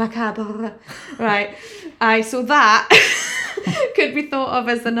 Macabre. Right. So that could be thought of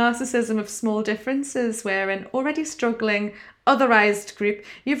as the narcissism of small differences, where an already struggling otherized group,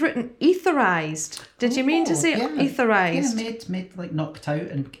 you've written etherized. Did you mean to say etherized? Yeah, made like knocked out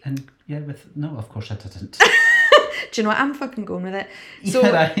and yeah, with no, of course I didn't. Do you know what? I'm fucking going with it.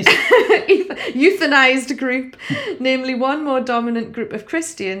 Euthanized. Euthanized group, namely one more dominant group of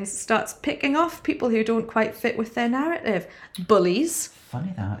Christians, starts picking off people who don't quite fit with their narrative. Bullies.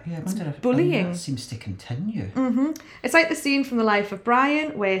 Funny that. Yeah, I wonder if bullying that seems to continue. It's like the scene from The Life of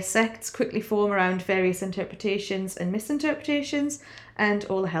Brian, where sects quickly form around various interpretations and misinterpretations, and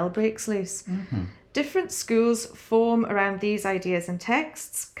all hell breaks loose. Different schools form around these ideas and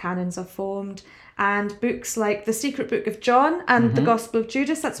texts. Canons are formed, and books like The Secret Book of John and The Gospel of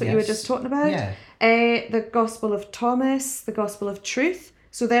Judas, that's what you were just talking about. Yeah. The Gospel of Thomas, the Gospel of Truth.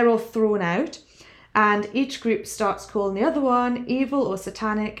 So they're all thrown out. And each group starts calling the other one evil or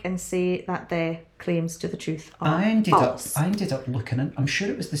satanic and say that their claims to the truth are false. I ended up looking in, I'm sure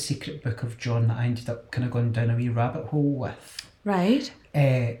it was The Secret Book of John that I ended up kind of going down a wee rabbit hole with. Right.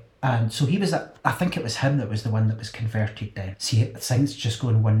 And so he was, I think it was him that was the one that was converted then. See, things just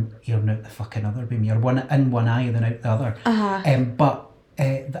going one ear and out the fucking other with me, or one in one eye and then out the other. But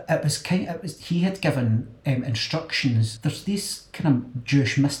it was he had given instructions. There's these kind of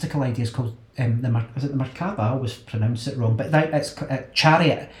Jewish mystical ideas called was it the Merkaba? I always pronounce it wrong, but it's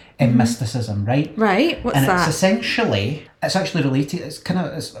chariot mysticism, right? Right. What's that? It's actually related.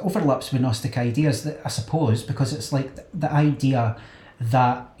 It overlaps with Gnostic ideas, I suppose, because it's like the idea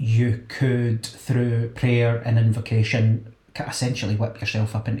that you could, through prayer and invocation, essentially whip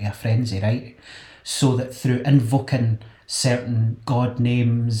yourself up into a frenzy, right? So that through invoking certain god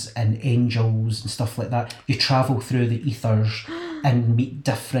names and angels and stuff like that, you travel through the ethers and meet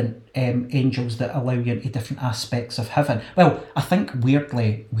different angels that allow you into different aspects of heaven. Well, I think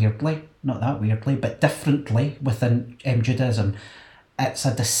weirdly, not that weirdly, but differently within Judaism, it's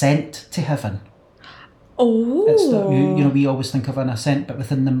a descent to heaven. Oh. It's we always think of an ascent, but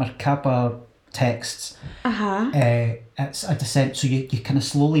within the Merkaba texts, it's a descent. So you kind of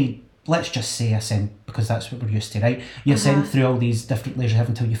slowly let's just say ascend, because that's what we're used to, right? You ascend through all these different layers of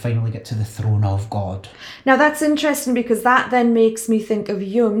heaven until you finally get to the throne of God. Now that's interesting, because that then makes me think of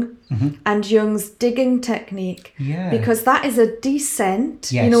Jung and Jung's digging technique. Yeah. Because that is a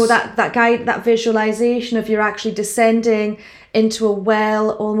descent. Yes. You know, that guide, that visualization of you're actually descending into a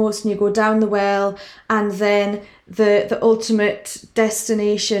well almost, and you go down the well, and then the ultimate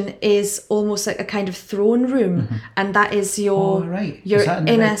destination is almost like a kind of throne room, and that is your your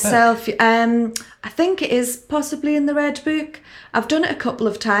inner self. I think it is possibly in the Red Book. I've done it a couple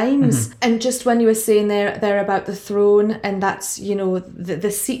of times, and just when you were saying there about the throne, and that's, you know,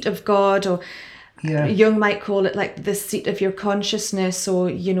 the seat of God, or Jung might call it like the seat of your consciousness, or,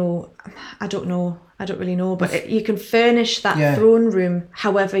 you know, I don't really know, but you can furnish that throne room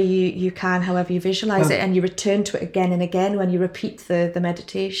however you can, however you visualise it, and you return to it again and again when you repeat the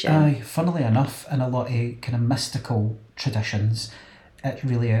meditation. Funnily enough, in a lot of kind of mystical traditions, it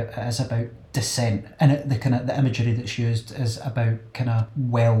really is about descent, and the imagery that's used is about kind of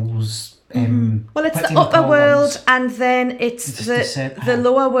wells. Well, it's the upper world, and then it's the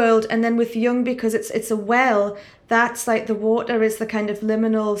lower world, and then with Jung, because it's a well, that's like the water is the kind of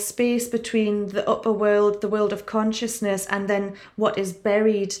liminal space between the upper world, the world of consciousness, and then what is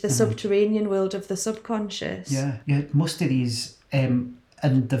buried, the subterranean world of the subconscious. Yeah. Most of these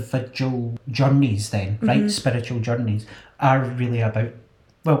individual journeys then, right, spiritual journeys, are really about,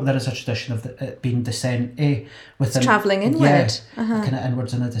 well, there is a tradition of it being descent, within, it's travelling inward. Kind of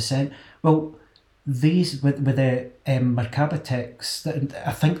inwards in a descent. Well, these with the Merkaba texts,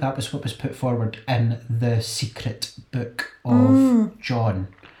 I think that was what was put forward in the secret book of John.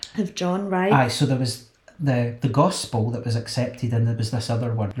 Of John, right? Aye, so there was the gospel that was accepted, and there was this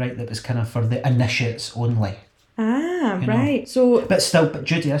other one, right, that was kind of for the initiates only. Right. So, but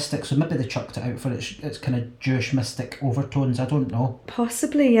Judaistic, so maybe they chucked it out for its kind of Jewish mystic overtones. I don't know.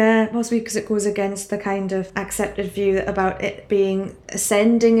 Possibly, yeah. Possibly because it goes against the kind of accepted view about it being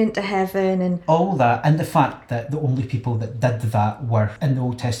ascending into heaven and all that, and the fact that the only people that did that were in the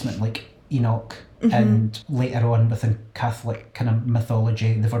Old Testament, like Enoch, and later on within Catholic kind of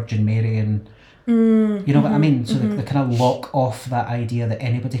mythology, the Virgin Mary, and you know what I mean. So they kind of lock off that idea that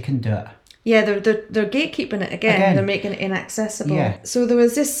anybody can do it. Yeah, they're gatekeeping it again. They're making it inaccessible. Yeah. So there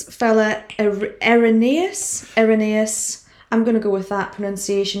was this fella, Irenaeus. I'm going to go with that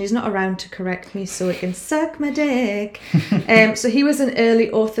pronunciation. He's not around to correct me, so he can suck my dick. So he was an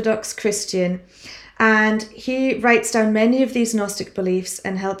early Orthodox Christian, and he writes down many of these Gnostic beliefs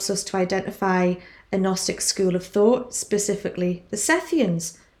and helps us to identify a Gnostic school of thought, specifically the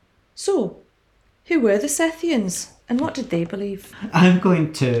Sethians. So, who were the Sethians, and what did they believe? I'm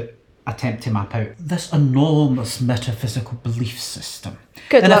going to attempt to map out this enormous metaphysical belief system.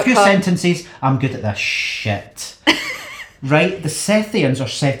 Good in luck, a few Tom. sentences, I'm good at this shit. Right, the Sethians or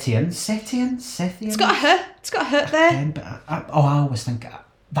Setians. It's got a hurt there. I always think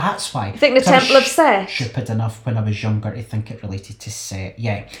that's why. You think the Temple of Seth? Stupid enough when I was younger to think it related to Seth.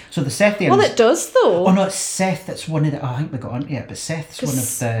 Yeah. So the Sethians. Well, it does though. Oh no, it's Seth. It's one of the. I think we got on. Yeah, but Seth's one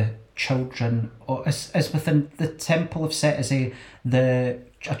of the children. Or is within the Temple of Seth is a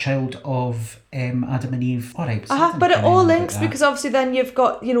child of Adam and Eve. All right. But it all links, because obviously then you've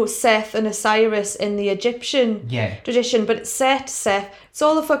got, you know, Seth and Osiris in the Egyptian tradition, but it's Seth. It's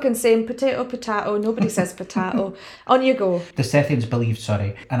all the fucking same. Potato. Nobody says potato. On you go. The Sethians believed,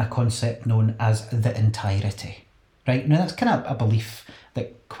 in a concept known as the entirety. Right? Now that's kind of a belief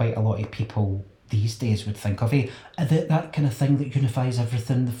that quite a lot of people these days would think of, that kind of thing that unifies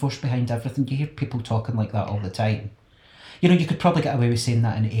everything, the force behind everything. You hear people talking like that all the time. You know, you could probably get away with saying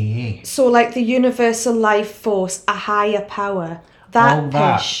that in AA. So like the universal life force, a higher power. That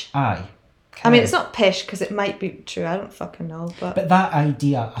pish. Aye. I mean, it's not pish because it might be true. I don't fucking know. But that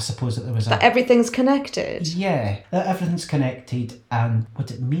idea, I suppose, that there was that everything's connected. Yeah, that everything's connected, and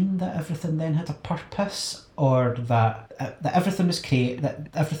would it mean that everything then had a purpose, or that everything was that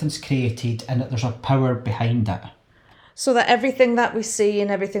everything's created, and that there's a power behind it? So that everything that we see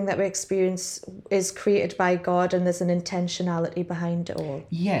and everything that we experience is created by God, and there's an intentionality behind it all.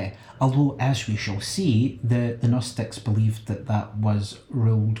 Yeah, although as we shall see, the Gnostics believed that was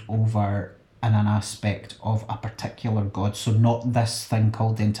ruled over in an aspect of a particular God, so not this thing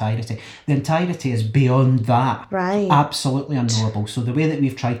called the entirety. The entirety is beyond that. Right. Absolutely unknowable. So the way that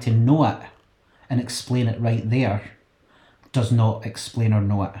we've tried to know it and explain it right there does not explain or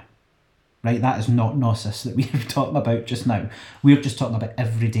know it. Right, that is not Gnosis that we were talking about just now. We're just talking about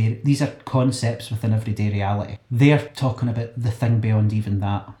everyday. These are concepts within everyday reality. They're talking about the thing beyond even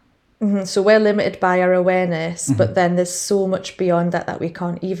that. So we're limited by our awareness, but then there's so much beyond that we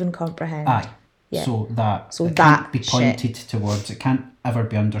can't even comprehend. Aye. Yeah. So that So it that can't be shit. pointed towards, it can't ever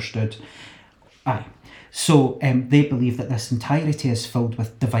be understood. Aye. So they believe that this entirety is filled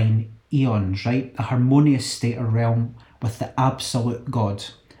with divine eons, right? A harmonious state or realm with the absolute God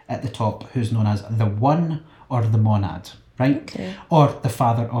at the top, who's known as the One or the Monad, right? Okay. Or the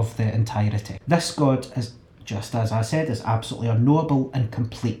Father of the entirety. This God is, just as I said, is absolutely unknowable and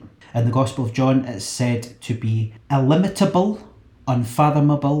complete. In the Gospel of John, it's said to be illimitable,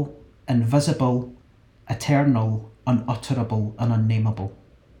 unfathomable, invisible, eternal, unutterable, and unnameable.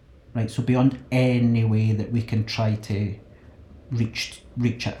 Right, so beyond any way that we can try to reach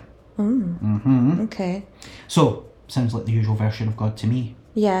it. Okay. So, sounds like the usual version of God to me.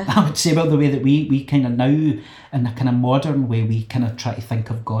 Yeah. I would say, about the way that we kind of now, in a kind of modern way, we kind of try to think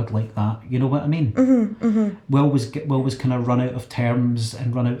of God like that. You know what I mean? We always kind of run out of terms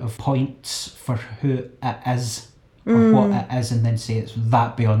and run out of points for who it is or what it is, and then say it's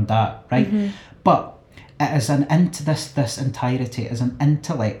that beyond that, right? But it is this entirety is an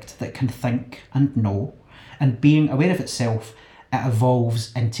intellect that can think and know, and being aware of itself, it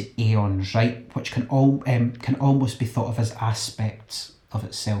evolves into aeons, right? Which can almost be thought of as aspects of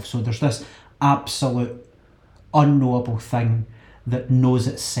itself. So there's this absolute unknowable thing that knows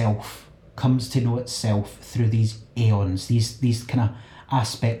itself, comes to know itself through these aeons, these kind of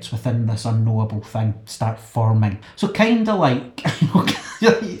aspects within this unknowable thing start forming. So kind of like,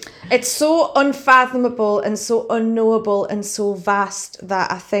 It's so unfathomable and so unknowable and so vast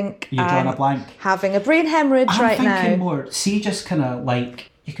that I think you're drawing I'm a blank. having a brain hemorrhage I'm right thinking now. more, see, just kind of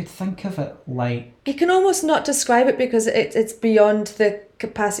like, you could think of it like, You can almost not describe it because it's beyond the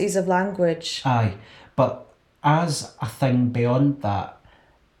capacities of language. aye, but as a thing beyond that,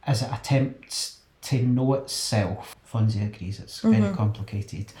 as it attempts to know itself, Fonzie agrees it's very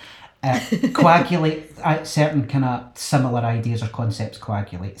complicated, coagulate, certain kind of similar ideas or concepts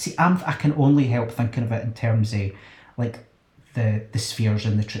coagulate. See, I can only help thinking of it in terms of like the spheres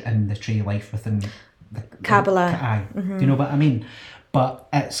in the tree of life within the Kabbalah. Aye, do you know what I mean? But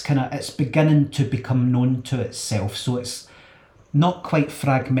it's beginning to become known to itself, so it's not quite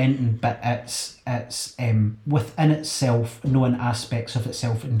fragmenting, but it's within itself, knowing aspects of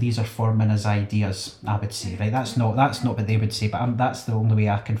itself, and these are forming as ideas, I would say, right? That's not what they would say, but that's the only way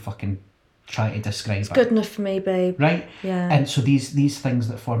I can fucking try to describe it. Good enough for me, babe. Right? Yeah. And so these things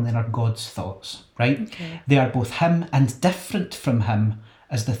that form then are God's thoughts, right? Okay. They are both him and different from him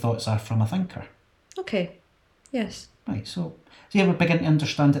as the thoughts are from a thinker. Okay. Yes. Right, so yeah, we're beginning to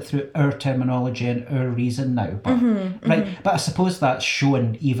understand it through our terminology and our reason now. But but I suppose that's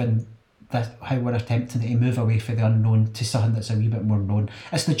showing even that how we're attempting to move away from the unknown to something that's a wee bit more known.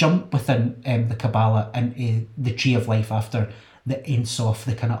 It's the jump within the Kabbalah into the tree of life after the Ein Sof,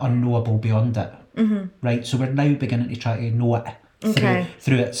 the kind of unknowable beyond it. Right, so we're now beginning to try to know it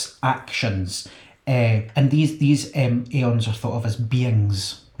through its actions. And these aeons are thought of as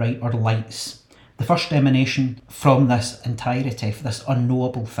beings, right, or lights. The first emanation from this entirety, this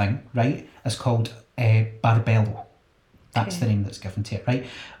unknowable thing, right, is called Barbello. That's the name that's given to it, right?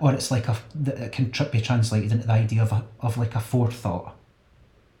 Or it's like it can be translated into the idea of like a forethought.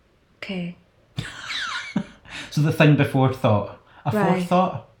 Okay. So the thing before thought, Right.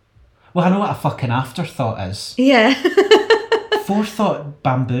 forethought. Well, I know what a fucking afterthought is. Yeah. Forethought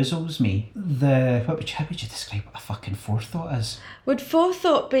bamboozles me. How would you describe what a fucking forethought is? Would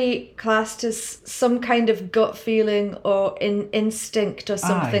forethought be classed as some kind of gut feeling or instinct or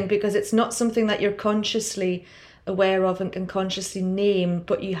something? Aye. Because it's not something that you're consciously aware of and can consciously name,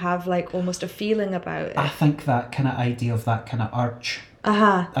 but you have like almost a feeling about it. I think that kind of idea of that kind of arch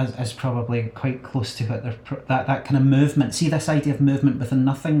is probably quite close to what that kind of movement. See, this idea of movement within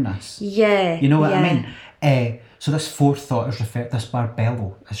nothingness. Yeah. You know what I mean? So this forethought this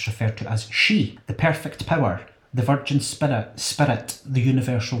Barbello is referred to as she, the perfect power, the virgin spirit, the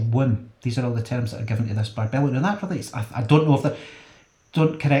universal womb. These are all the terms that are given to this Barbello. And that relates, I don't know if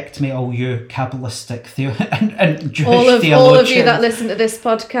don't correct me, all you Kabbalistic and Jewish theologians. All of you that listen to this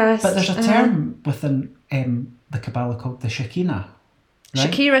podcast. But there's a term within the Kabbalah called the Shekinah. Right?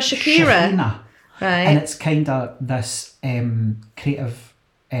 Shakira. Right. And it's kind of this creative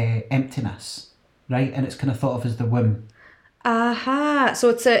emptiness, right? And it's kind of thought of as the womb. Aha. So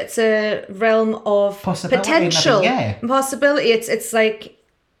it's a realm of Possibility, potential. maybe, yeah. Possibility. It's like,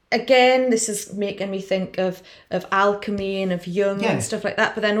 again, this is making me think of alchemy and of Jung and stuff like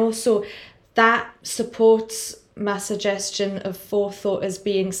that. But then also that supports my suggestion of forethought as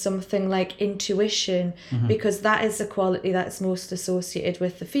being something like intuition, because that is a quality that is most associated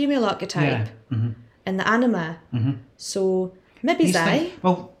with the female archetype and the anima. So maybe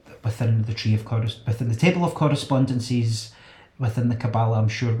Well, within the table of correspondences, within the Kabbalah, I'm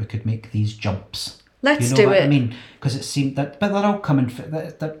sure we could make these jumps. Let's you know do what it. I mean? Because it seemed that, but they're all coming.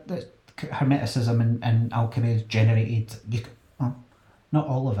 That Hermeticism and alchemy is generated. Well, not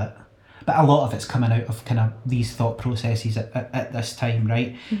all of it, but a lot of it's coming out of kind of these thought processes at this time,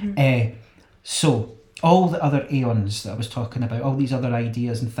 right? So all the other aeons that I was talking about, all these other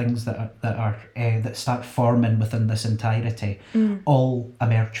ideas and things that start forming within this entirety, all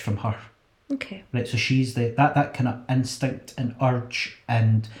emerge from her. Okay. Right, so she's that kind of instinct and urge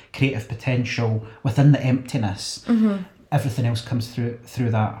and creative potential within the emptiness. Everything else comes through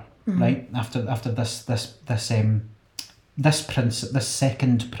that, right? After this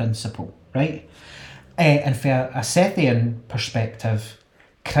second principle, right? And for a Sethian perspective,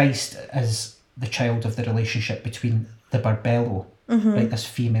 Christ is the child of the relationship between the Barbello, right, this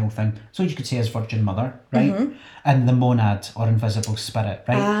female thing. So you could say as Virgin Mother, right? And the monad or invisible spirit,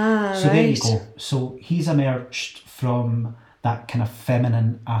 right? So there you go. So he's emerged from that kind of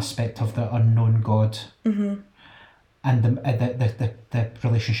feminine aspect of the unknown God. And the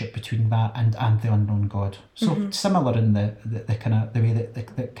relationship between that and the unknown God. So similar in the kind of the way that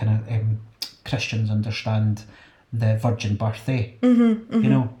the kind of Christians understand the virgin birth, you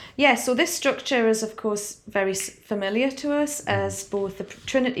know. Yeah, so this structure is of course very familiar to us as both the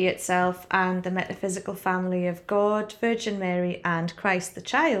Trinity itself and the metaphysical family of God, Virgin Mary and Christ the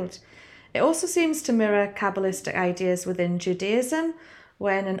child. It also seems to mirror Kabbalistic ideas within Judaism,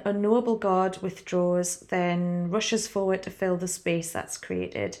 when an unknowable God withdraws, then rushes forward to fill the space that's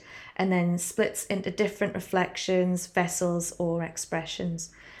created, and then splits into different reflections, vessels, or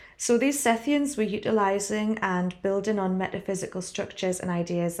expressions. So these Sethians were utilising and building on metaphysical structures and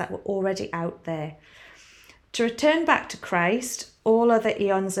ideas that were already out there. To return back to Christ, all other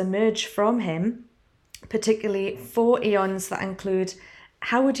eons emerge from him, particularly 4 eons that include,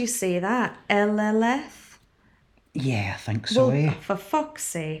 how would you say that? Eleleth? Yeah, I think so, Well, for fuck's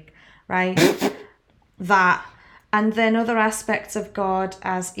sake, right? That. And then other aspects of God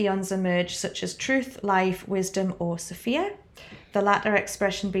as eons emerge, such as truth, life, wisdom, or Sophia. The latter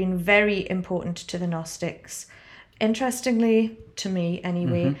expression being very important to the Gnostics. Interestingly, to me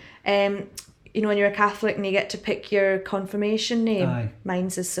anyway, you know, when you're a Catholic and you get to pick your confirmation name, Aye.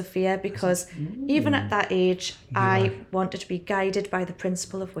 mine's is Sophia, because even at that age, I wanted to be guided by the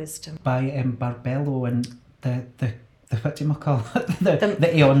principle of wisdom. By Barbello and the what do you call it?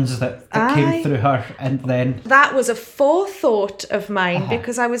 the eons that came through her, and then that was a forethought of mine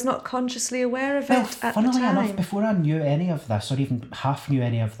because I was not consciously aware of it at the time. Funnily enough, before I knew any of this, or even half knew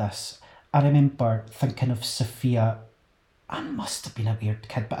any of this, I remember thinking of Sophia. I must have been a weird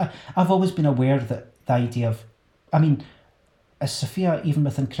kid, but I've always been aware that the idea of, I mean, is Sophia even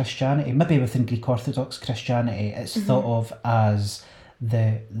within Christianity, maybe within Greek Orthodox Christianity, it's thought of as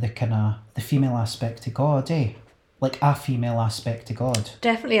the kind of the female aspect to God, like a female aspect to God.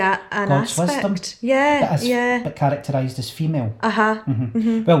 Definitely an God's aspect. wisdom. Yeah, But characterised as female.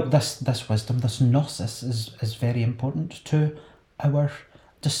 Well, this wisdom, this gnosis is very important to our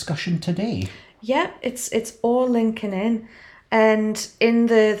discussion today. Yeah, it's all linking in. And in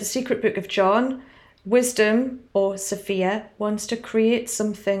the secret book of John, wisdom, or Sophia, wants to create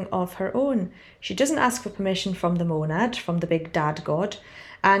something of her own. She doesn't ask for permission from the monad, from the big dad god,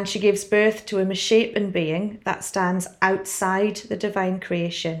 and she gives birth to a misshapen being that stands outside the divine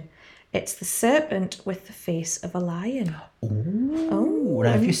creation. It's the serpent with the face of a lion. Oh,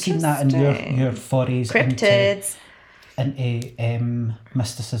 have you seen that in your forays Cryptids. into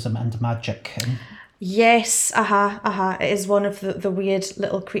mysticism and magic? Yes, It is one of the weird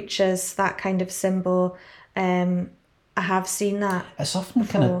little creatures, that kind of symbol. I have seen that. It's often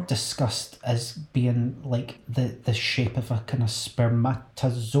kind of discussed as being like the shape of a kind of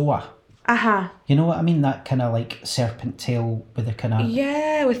spermatozoa. You know what I mean? That kind of like serpent tail with the kind of...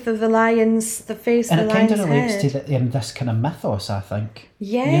 Yeah, with the lions, the face of the lion's head. And it kind of relates to this kind of mythos, I think.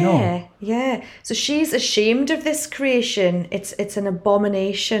 Yeah, you know? Yeah. So she's ashamed of this creation. It's an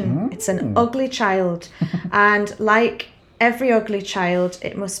abomination. It's an ugly child. And like every ugly child,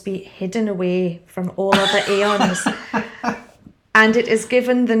 it must be hidden away from all other aeons. And it is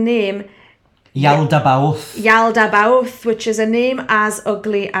given the name... Yaldabaoth, which is a name as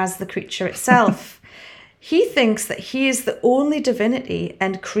ugly as the creature itself. He thinks that he is the only divinity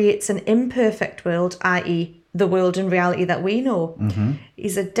and creates an imperfect world, i.e. the world and reality that we know.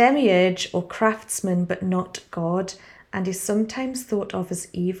 He's a demiurge or craftsman, but not God, and is sometimes thought of as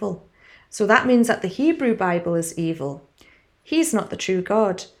evil. So that means that the Hebrew Bible is evil. He's not the true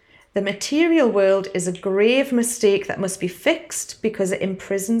God. The material world is a grave mistake that must be fixed because it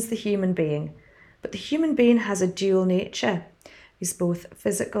imprisons the human being. But the human being has a dual nature. He's both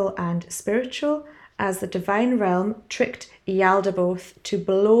physical and spiritual, as the divine realm tricked Yaldabaoth to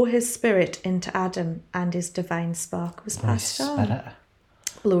blow his spirit into Adam and his divine spark was passed on.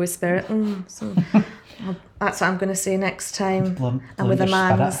 Blow his spirit. That's what I'm going to say next time. And with a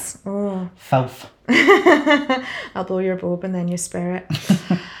man's. Filth. I'll blow your bulb and then your spirit.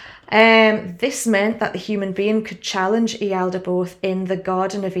 This meant that the human being could challenge Yaldabaoth in the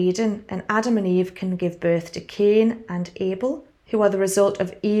Garden of Eden, and Adam and Eve can give birth to Cain and Abel, who are the result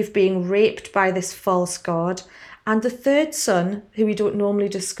of Eve being raped by this false god, and the third son, who we don't normally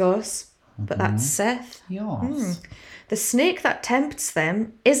discuss, but that's Seth. Yes. The snake that tempts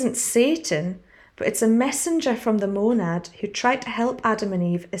them isn't Satan, but it's a messenger from the monad who tried to help Adam and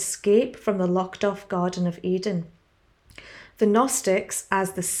Eve escape from the locked-off Garden of Eden. The Gnostics,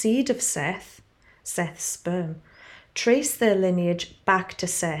 as the seed of Seth, Seth's sperm, trace their lineage back to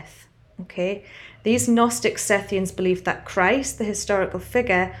Seth. Okay, these Gnostic Sethians believed that Christ, the historical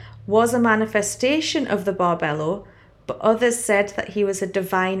figure, was a manifestation of the Barbello, but others said that he was a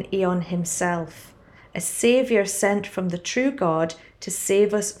divine eon himself, a saviour sent from the true God to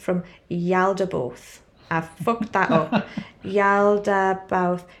save us from Yaldabaoth. I've fucked that up.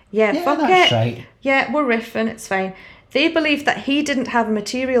 Yaldabaoth. Yeah, fuck that's it. Right. Yeah, we're riffing, it's fine. They believed that he didn't have a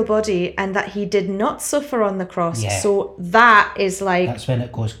material body and that he did not suffer on the cross. Yeah. So that is like That's when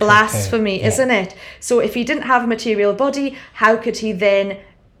it goes blasphemy, isn't it? So if he didn't have a material body, how could he then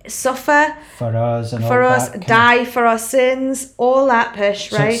suffer for us and for all us, that die for our sins, all that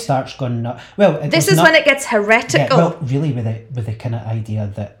push, so right? it starts going nuts. Well, this is when it gets heretical. Yeah, well, really, with the kind of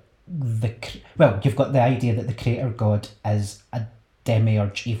idea that you've got the idea that the creator God is a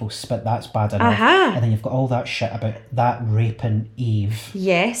demiurge evil spit, that's bad enough. And then you've got all that shit about that raping Eve.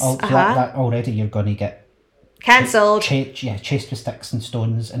 Yes. So that already you're going to get cancelled. Chased with sticks and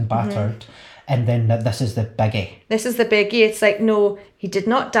stones and battered. And then this is the biggie. This is the biggie. It's like, no, he did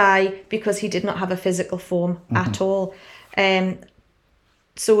not die because he did not have a physical form at all.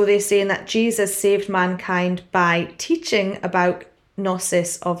 So they're saying that Jesus saved mankind by teaching about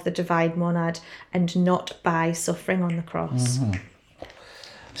gnosis of the divine monad and not by suffering on the cross.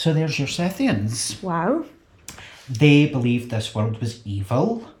 So there's your Sethians. Wow. They believed this world was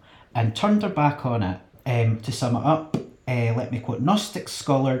evil and turned their back on it. To sum it up, let me quote Gnostic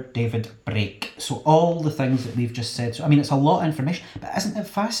scholar David Brake. So all the things that we've just said, so I mean, it's a lot of information, but isn't it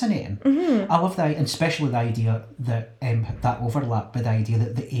fascinating? I love that, and especially the idea that that overlap with the idea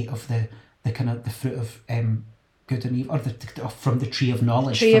that they ate of the kind of the fruit of good and evil, or from the tree of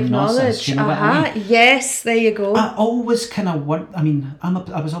knowledge. Tree of knowledge. You know what I mean? Yes, there you go. I always kind of want. I mean,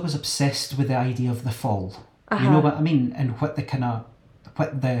 I was always obsessed with the idea of the fall. You know what I mean, and what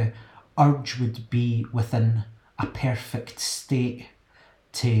the urge would be within a perfect state.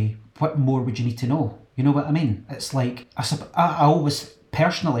 To what more would you need to know? You know what I mean? It's like I always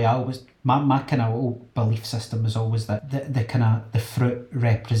my kind of old belief system was always that the kind of the fruit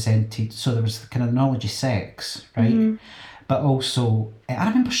represented. So there was the kind of knowledge of sex, right? But also, I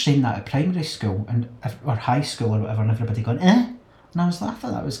remember saying that at primary school or high school or whatever, and everybody going, eh? And I thought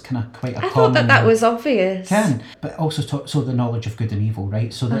that was kind of quite a common... I thought that was obvious. But also, so the knowledge of good and evil,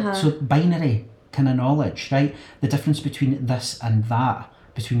 right? So so binary kind of knowledge, right? The difference between this and that,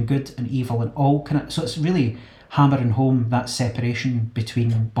 between good and evil, and all kind of... So it's really hammering home that separation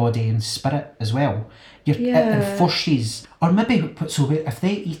between body and spirit as well. It forces... Or maybe, so if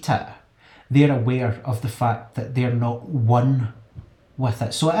they eat it, they're aware of the fact that they're not one with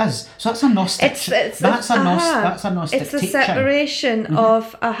it. So it is. So that's a Gnostic. That's a Gnostic It's the teaching. separation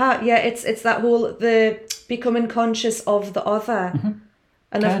of It's that whole the becoming conscious of the other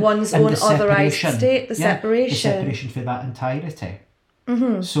and of one's own otherized state. The separation. The separation for that entirety.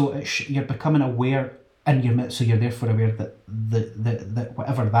 So you're becoming aware, and you're therefore aware that that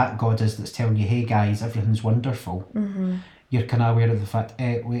whatever that God is that's telling you, hey guys, everything's wonderful. You're kind of aware of the fact,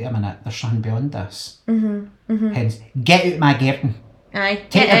 wait a minute, there's something beyond this. Hence, get out my garden. Aye.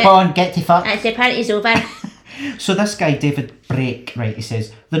 Take the bond, get to fuck. The party's over. So this guy, David Brake, right, he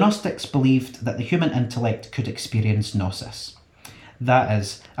says, the Gnostics believed that the human intellect could experience gnosis. That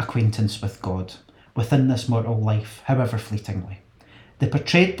is, acquaintance with God, within this mortal life, however fleetingly. They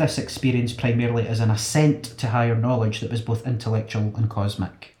portrayed this experience primarily as an ascent to higher knowledge that was both intellectual and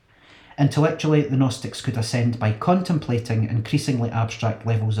cosmic. Intellectually, the Gnostics could ascend by contemplating increasingly abstract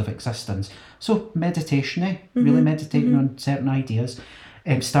levels of existence. So meditation, really meditating on certain ideas,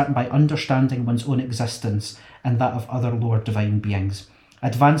 starting by understanding one's own existence and that of other lower divine beings,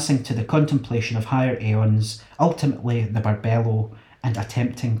 advancing to the contemplation of higher aeons, ultimately the Barbello, and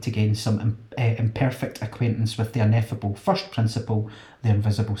attempting to gain some imperfect acquaintance with the ineffable first principle, the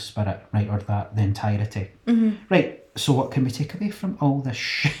invisible spirit, right, or the entirety. Right, So what can we take away from all this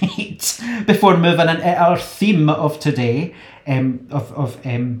shit before moving into our theme of today, of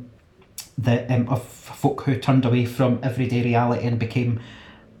folk who turned away from everyday reality and became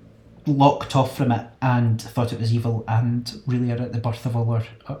locked off from it and thought it was evil, and really are at the birth of all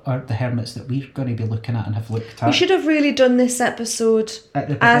our the hermits that we're going to be looking at and have looked at. We should have really done this episode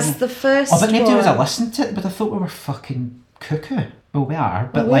as the first but nobody one. would have listened to it, but I thought we were fucking cuckoo. Well, we are,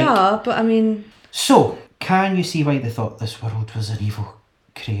 but we are, but I mean... So, can you see why they thought this world was an evil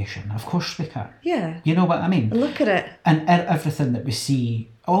creation? Of course we can. Yeah. You know what I mean? Look at it. And everything that we see,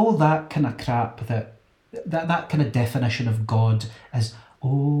 all that kind of crap, that kind of definition of God is,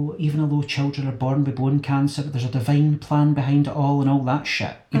 oh, even though children are born with bone cancer, there's a divine plan behind it all and all that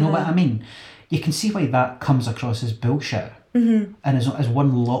shit. You know what I mean? You can see why that comes across as bullshit. And as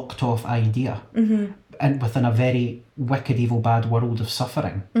one locked off idea. And within a very wicked, evil, bad world of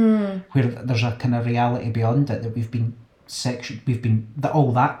suffering, where there's a kind of reality beyond it that that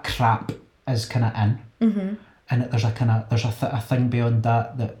all that crap is kind of in, and that there's a thing beyond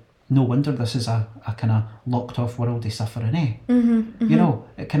that no wonder this is a kind of locked off world of suffering, You know,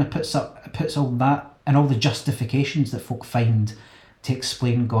 it kind of puts all that and all the justifications that folk find to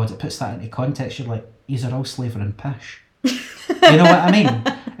explain God. It puts that into context. You're like, these are all slavery and pish. You know what I mean?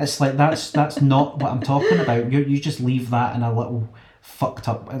 It's like that's not what I'm talking about. You just leave that in a little fucked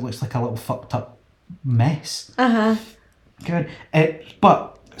up. It looks like a little fucked up mess. Good.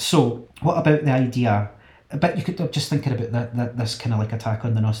 But so what about the idea? But you could just thinking about this kind of like attack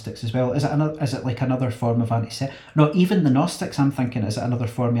on the Gnostics as well. Is it like another form of no, even the Gnostics, I'm thinking, is it another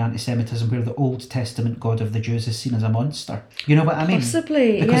form of anti-Semitism where the Old Testament God of the Jews is seen as a monster? You know what I mean?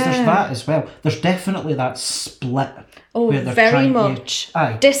 Possibly, because yeah. there's that as well. There's definitely that split. Oh, where they're very trying much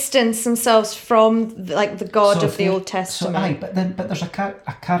to distance themselves from like the God So of the Old Testament. But there's a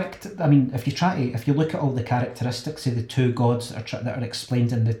character. I mean, if you look at all the characteristics of the two gods that are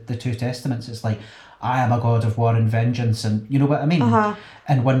explained in the two testaments, it's like, I am a God of war and vengeance, and you know what I mean.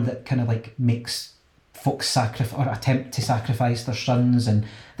 And one that kind of like makes folks attempt to sacrifice their sons, and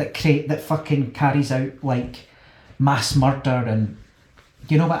that fucking carries out like mass murder, and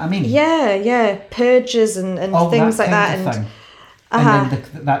you know what I mean. Yeah, purges and things like that, and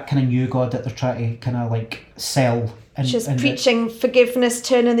then that kind of new God that they're trying to kind of like sell. Just preaching forgiveness,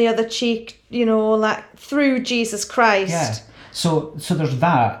 turning the other cheek, you know, all that through Jesus Christ. Yeah. So there's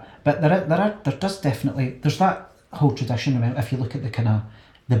that, but there's that whole tradition. If you look at the kind of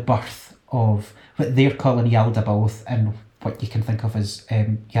the birth of what they're calling Yaldabaoth and what you can think of as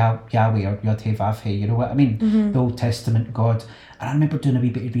Yahweh or Yod-Heh-Vav-Heh, you know what I mean? The Old Testament God. And I remember doing a wee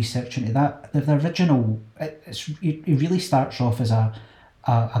bit of research into that. The original, it really starts off as a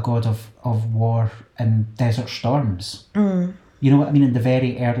god of war and desert storms. You know what I mean? In the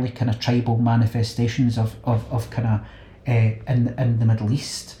very early kind of tribal manifestations of kind of in the Middle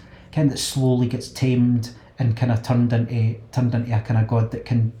East, kind of that slowly gets tamed and kind of turned into a kind of god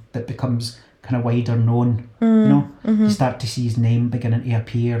that becomes kind of wider known. You know, you start to see his name beginning to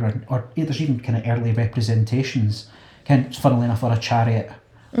appear, or there's even kind of early representations. Kind of, funnily enough, or a chariot,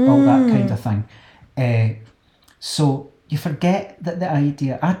 all that kind of thing. So you forget that the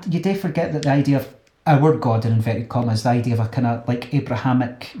idea of our God, in inverted commas, the idea of a kind of like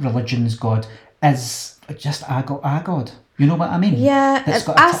Abrahamic religion's God is just a God. You know what I mean? Yeah,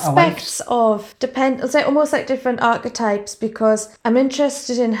 aspects of it's like almost like different archetypes, because I'm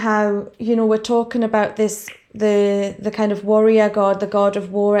interested in how, you know, we're talking about this, the kind of warrior God, the God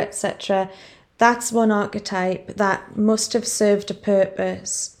of war, etc. That's one archetype that must have served a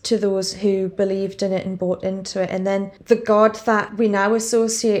purpose to those who believed in it and bought into it. And then the God that we now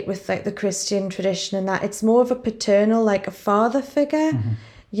associate with like the Christian tradition, and that it's more of a paternal, like a father figure,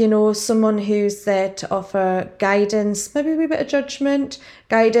 you know, someone who's there to offer guidance, maybe a wee bit of judgment,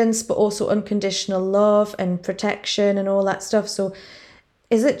 guidance, but also unconditional love and protection and all that stuff. So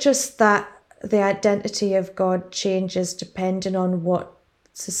is it just that the identity of God changes depending on what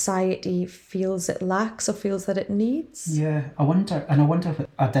society feels it lacks or feels that it needs? Yeah, I wonder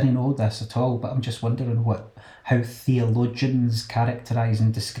I didn't know this at all, but I'm just wondering how theologians characterise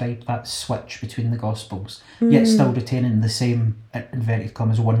and describe that switch between the Gospels, yet still retaining the same, inverted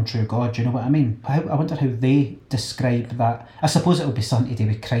commas, one true God. You know what I mean? I wonder how they describe that. I suppose it'll be something to do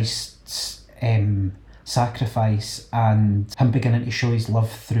with Christ's sacrifice and him beginning to show his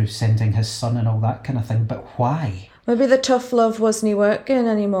love through sending his son and all that kind of thing. But why? Maybe the tough love wasn't working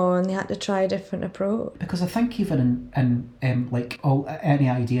anymore and they had to try a different approach. Because I think even in like any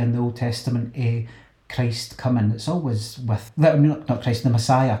idea in the Old Testament, Christ coming, it's always with, I mean, not Christ, the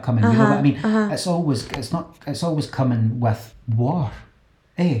Messiah coming, you know what I mean? It's always coming with war,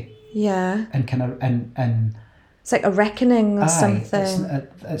 Yeah. And kind of, and It's like a reckoning or Aye, something.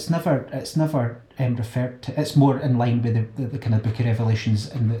 it's never referred to. It's more in line with the kind of Book of Revelations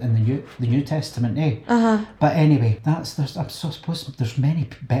in the New Testament, eh? But anyway, I suppose there's many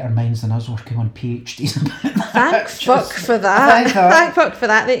better minds than us working on PhDs about that. Thank fuck for that. Thank fuck for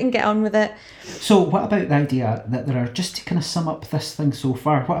that. They can get on with it. So what about the idea that there are, just to kind of sum up this thing so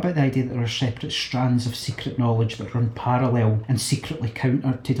far, what about the idea that there are separate strands of secret knowledge that run parallel and secretly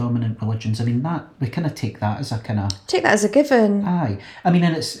counter to dominant religions? I mean, that we kind of take that as a kind of... Take that as a given. Aye. I mean,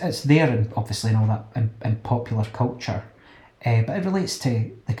 and it's there, and obviously, and all that in popular culture. But it relates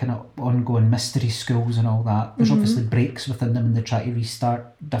to the kind of ongoing mystery schools and all that. There's obviously breaks within them and they try to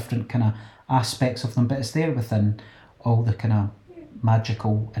restart different kind of aspects of them, but it's there within all the kind of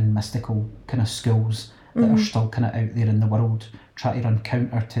magical and mystical kind of schools that are still kind of out there in the world, try to run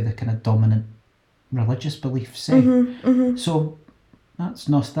counter to the kind of dominant religious beliefs. So that's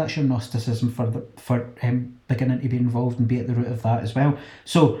your Gnosticism for beginning to be involved and be at the root of that as well.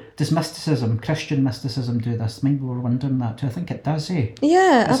 So does mysticism, Christian mysticism, do this? Maybe we're wondering that too. I think it does, eh?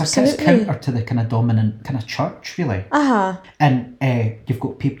 Yeah, it's absolutely. It's counter to the kind of dominant kind of church, really. And you've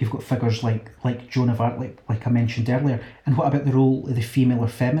got figures like Joan of Arc, like I mentioned earlier. And what about the role of the female or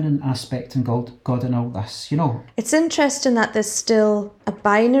feminine aspect in God and all this? You know, it's interesting that there's still a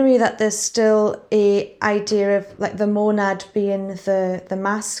binary, that there's still a idea of like the monad being the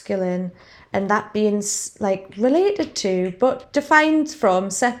masculine, and that being like related to, but defined from,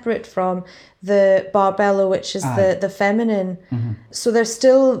 separate from the barbello, which is the feminine. So they're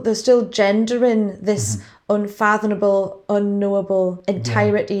still gendering this unfathomable, unknowable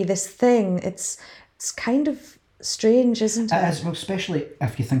entirety, this thing. It's kind of strange, isn't it? It is, well, especially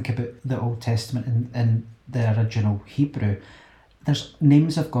if you think about the Old Testament in the original Hebrew. There's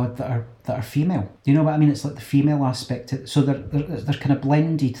names of God that are female. Do you know what I mean? It's like the female aspect. So they're kind of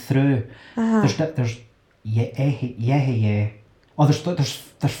blended through. There's Yeh. Oh,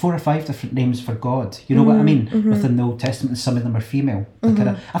 there's 4 or 5 different names for God. You know what I mean? Within the Old Testament, and some of them are female.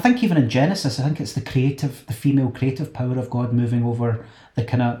 I think even in Genesis, I think it's the female creative power of God moving over the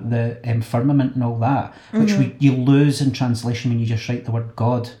kind of the firmament and all that, which you lose in translation when you just write the word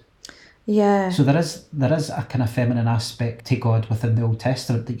God. Yeah. So there is a kind of feminine aspect to God within the Old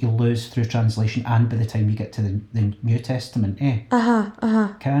Testament that you lose through translation, and by the time you get to the New Testament, eh?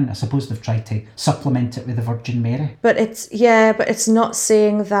 I suppose they've tried to supplement it with the Virgin Mary. But it's not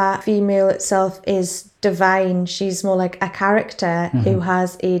saying that female itself is divine. She's more like a character who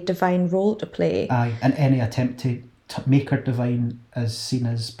has a divine role to play. Aye, and any attempt to make her divine is seen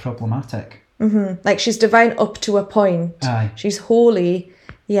as problematic. Like she's divine up to a point. Aye. She's holy.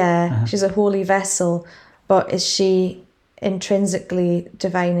 Yeah, she's a holy vessel, but is she intrinsically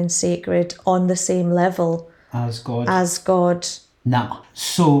divine and sacred on the same level as God? Nah.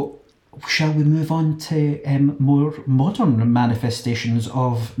 So, shall we move on to more modern manifestations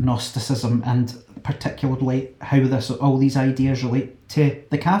of Gnosticism, and particularly how all these ideas relate to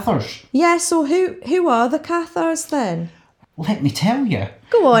the Cathars? Yeah, so who are the Cathars then? Let me tell you.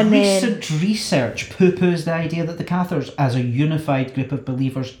 Go on Recent research poo-poos the idea that the Cathars as a unified group of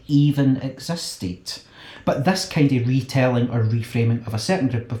believers even existed. But this kind of retelling or reframing of a certain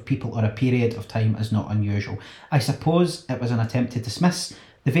group of people or a period of time is not unusual. I suppose it was an attempt to dismiss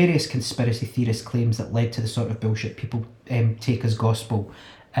the various conspiracy theorist claims that led to the sort of bullshit people take as gospel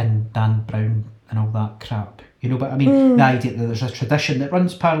and Dan Brown and all that crap. You know what I mean? The idea that there's a tradition that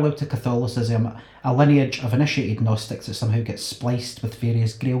runs parallel to Catholicism, a lineage of initiated Gnostics that somehow gets spliced with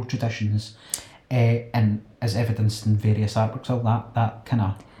various Grail traditions, and is evidenced in various artworks, all that kind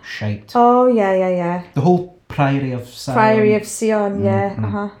of shite. Oh, yeah. The whole Priory of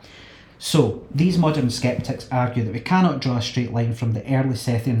Sion. So, these modern skeptics argue that we cannot draw a straight line from the early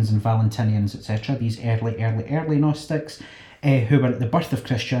Sethians and Valentinians, etc., these early Gnostics, who were at the birth of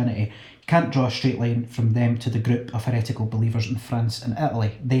Christianity. Can't draw a straight line from them to the group of heretical believers in France and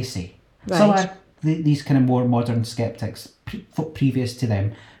Italy, they say. Right. So these kind of more modern skeptics, previous to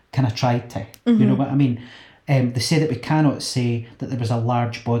them, kind of tried to. You know what I mean? They say that we cannot say that there was a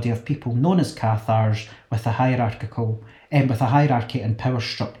large body of people known as Cathars with a hierarchy and power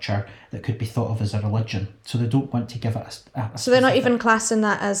structure that could be thought of as a religion. So they don't want to give it a so they're not even classing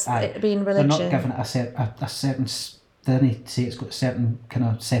that as it being religion. They're not giving it a certain. They don't say it's got certain kind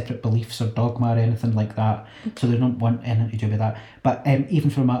of separate beliefs or dogma or anything like that. So they don't want anything to do with that. But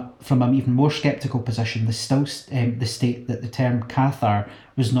even from an even more sceptical position, they still they state that the term Cathar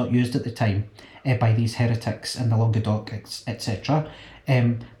was not used at the time by these heretics and the Languedocians, etc.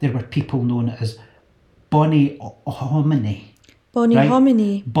 There were people known as Boni Homini.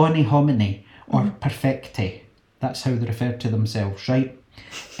 Boni Homini or Perfecti. That's how they referred to themselves, right?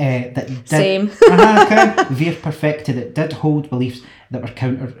 that did, Same. Vir perfecti, that did hold beliefs that were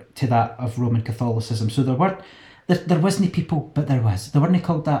counter to that of Roman Catholicism. So there wasn't people, but there was. They weren't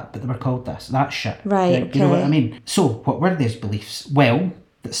called that, but they were called this. That shit. Right, okay. You know what I mean? So, what were these beliefs? Well,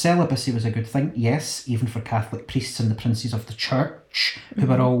 that celibacy was a good thing, yes, even for Catholic priests and the princes of the church, who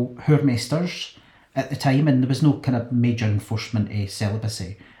were all Hourmeisters at the time, and there was no kind of major enforcement of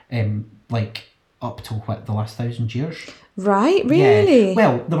celibacy, like up till the last 1,000 years. Right, really? Yeah.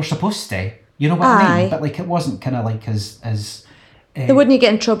 Well, they were supposed to, you know what I mean? But like it wasn't kind of like as they wouldn't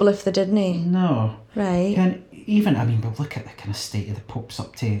get in trouble if they didn't. No. Right. And even, I mean, but look at the kind of state of the popes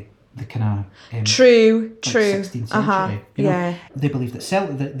up to the kind of true. 16th century. You know, yeah. they believed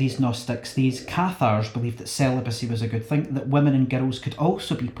that these Gnostics, these Cathars, believed that celibacy was a good thing, that women and girls could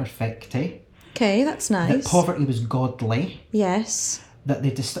also be perfecti. Okay, that's nice. That poverty was godly. Yes. That they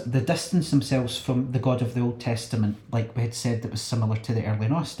distanced themselves from the God of the Old Testament, like we had said, that was similar to the early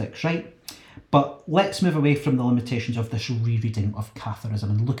Gnostics, right? But let's move away from the limitations of this rereading of Catharism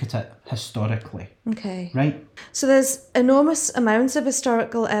and look at it historically. Okay. Right? So there's enormous amounts of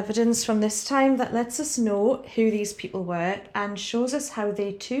historical evidence from this time that lets us know who these people were and shows us how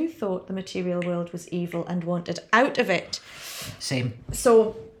they too thought the material world was evil and wanted out of it. Same.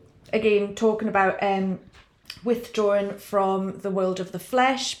 So, again, talking about withdrawing from the world of the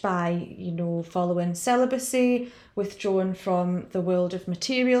flesh by, following celibacy, withdrawn from the world of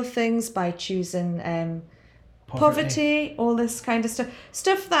material things by choosing poverty, all this kind of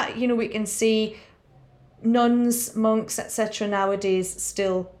stuff that we can see nuns, monks, etc. nowadays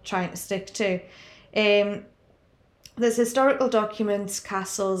still trying to stick to. There's historical documents,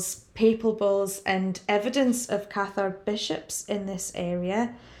 castles, papal bulls, and evidence of Cathar bishops in this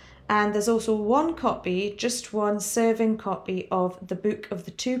area. And there's also one serving copy of the Book of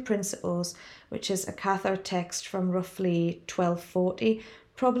the Two Principles, which is a Cathar text from roughly 1240,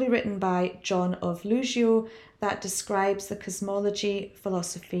 probably written by John of Lugio, that describes the cosmology,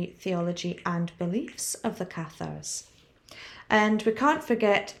 philosophy, theology, and beliefs of the Cathars. And we can't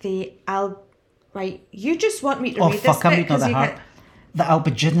forget the Right, you just want me to read this bit because you get... The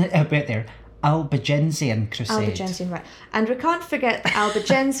Albigensian Crusade. Albigensian, right. And we can't forget the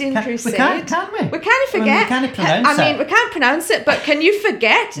Albigensian Crusade. We can't, can we? We can't forget. We can't pronounce it. We can't pronounce it, but can you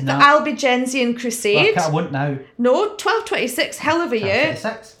forget the Albigensian Crusade? Well, I won't now. No, 1226, hell of a year.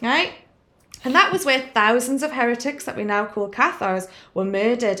 1226. Right? And that was where thousands of heretics that we now call Cathars were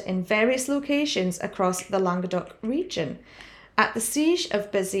murdered in various locations across the Languedoc region. At the siege of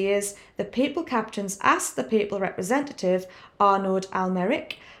Béziers, the papal captains asked the papal representative, Arnaud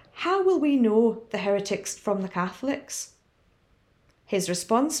Almeric, how will we know the heretics from the Catholics? His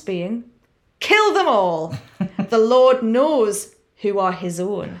response being, kill them all. The Lord knows who are his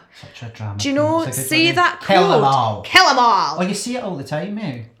own. Such a drama. Do you know, see that quote? Kill them all. Kill them all. Oh, you see it all the time,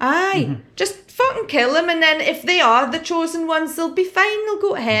 eh? Aye. Just fucking kill them, and then if they are the chosen ones, they'll be fine, they'll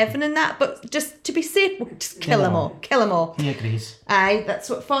go to heaven and that, but just to be safe, we'll just kill them all. Kill them all. He agrees. Aye, that's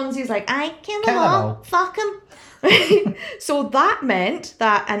what Fonzie's like. Aye, kill them all. Fuck them. So that meant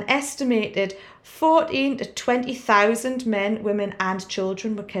that an estimated 14 to 20,000 men, women and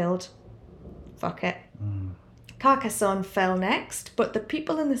children were killed. Fuck it. Carcassonne fell next, but the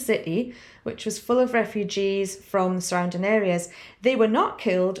people in the city, which was full of refugees from the surrounding areas, they were not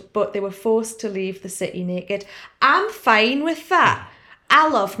killed, but they were forced to leave the city naked. I'm fine with that. I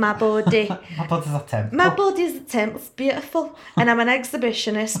love my body. My body's a temple. My body's a temple. It's beautiful. And I'm an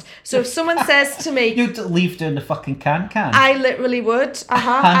exhibitionist. So if someone says to me... You'd leave doing the fucking can. I literally would.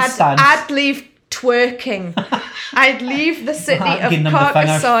 I'd leave twerking. I'd leave the city of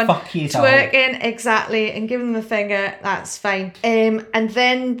Carcassonne twerking, exactly, and give them the finger. That's fine. And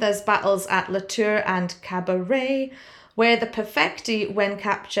then there's battles at La Tour and Cabaret, where the perfecti, when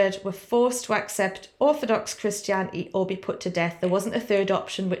captured, were forced to accept Orthodox Christianity or be put to death. There wasn't a third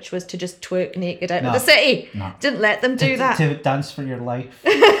option, which was to just twerk naked out of the city. No. Didn't let them do that. To dance for your life.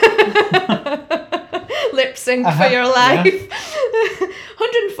 Lip sync for your life. Yeah.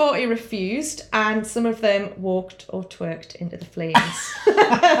 140 refused, and some of them walked or twerked into the flames.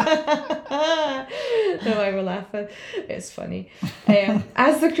 No, I will laugh. It's funny.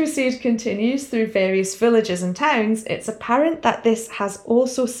 As the crusade continues through various villages and towns, it's apparent that this has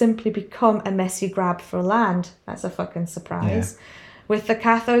also simply become a messy grab for land. That's a fucking surprise. Yeah. With the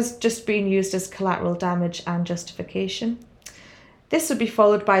Cathars just being used as collateral damage and justification. This would be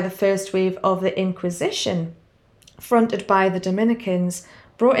followed by the first wave of the Inquisition, fronted by the Dominicans,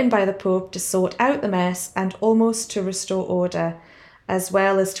 brought in by the Pope to sort out the mess and almost to restore order, as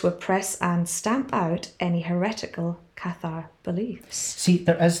well as to oppress and stamp out any heretical Cathar beliefs. See,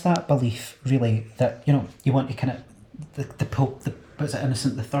 there is that belief, really, that, you want to kind of, the Pope, was it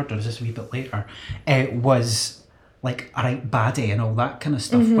Innocent the Third, or is this a wee bit later? Was like a right baddie and all that kind of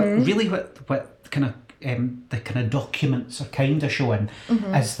stuff. What kind of the kind of documents are kind of showing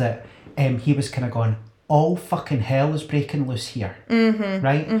is that he was kind of going, all fucking hell is breaking loose here,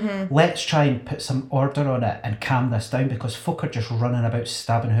 right? Let's try and put some order on it and calm this down, because folk are just running about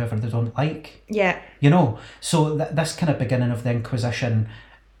stabbing whoever they don't like. Yeah. You know, so this kind of beginning of the Inquisition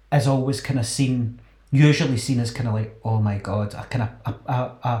is always kind of usually seen as kind of like, oh my God, a kind of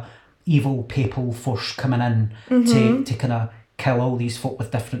a evil papal force coming in to kind of kill all these folk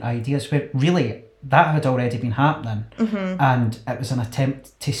with different ideas, where really that had already been happening, and it was an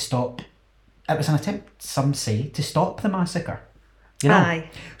attempt to stop. It was an attempt, some say, to stop the massacre. You know? Aye.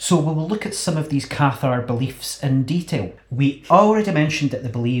 So we'll look at some of these Cathar beliefs in detail. We already mentioned that they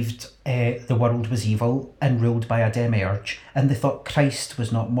believed the world was evil and ruled by a demiurge, and they thought Christ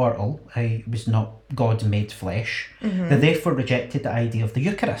was not mortal, he was not God made flesh. They therefore rejected the idea of the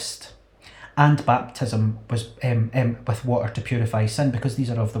Eucharist and baptism was with water to purify sin, because these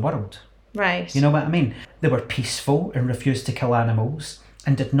are of the world. Right. You know what I mean? They were peaceful and refused to kill animals,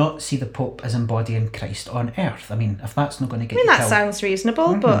 and did not see the Pope as embodying Christ on earth. I mean, if that's not going to get you that killed, sounds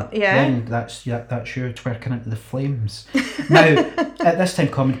reasonable, but yeah. Then that's you twerking into the flames. Now, at this time,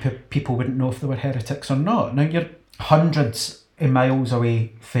 common people wouldn't know if they were heretics or not. Now, you're hundreds of miles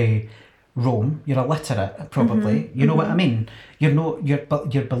away from Rome. You're illiterate, probably. You know what I mean? Your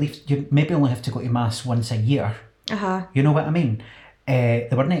beliefs. You maybe only have to go to mass once a year. You know what I mean? They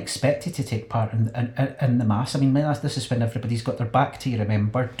weren't expected to take part in the mass. I mean, this is when everybody's got their back to you,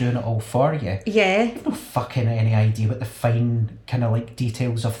 remember, doing it all for you. Yeah. You've no fucking any idea what the fine kind of like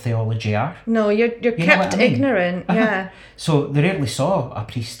details of theology are. No, you're kept ignorant, yeah. So they rarely saw a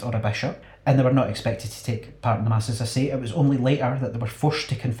priest or a bishop, and they were not expected to take part in the mass. As I say, it was only later that they were forced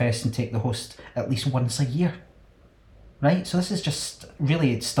to confess and take the host at least once a year. Right? So this is just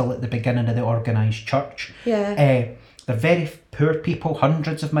really, it's still at the beginning of the organised church. Yeah. They're very poor people,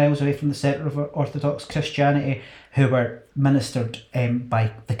 hundreds of miles away from the centre of Orthodox Christianity, who were ministered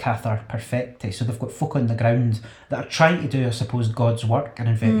by the Cathar Perfecti. So they've got folk on the ground that are trying to do, I suppose, God's work, in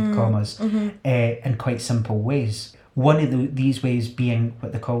inverted commas, in quite simple ways. One of these ways being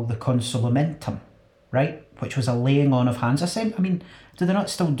what they call the consolumentum, right? Which was a laying on of hands. I mean, do they not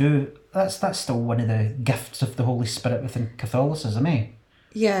still do... That's still one of the gifts of the Holy Spirit within Catholicism, eh?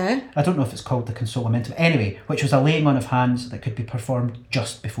 Yeah. I don't know if it's called the consolamentum. Anyway, which was a laying on of hands that could be performed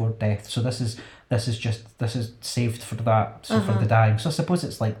just before death. So this is saved for that, so for the dying. So I suppose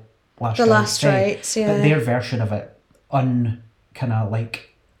it's like last rites, yeah. But their version of it,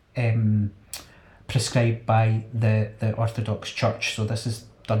 prescribed by the Orthodox Church. So this is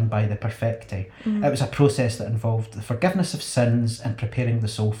done by the Perfecti. It was a process that involved the forgiveness of sins and preparing the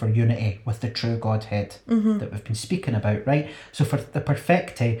soul for unity with the true Godhead that we've been speaking about, right? So for the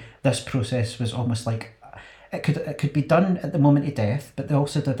Perfecti, this process was almost like it could be done at the moment of death, but they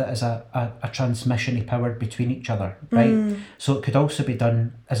also did it as a transmission of power between each other, right? So it could also be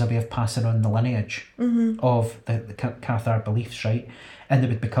done as a way of passing on the lineage of the Cathar beliefs, right? And they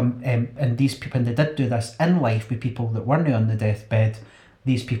would become, and these people, when they did do this in life with people that weren't on the deathbed,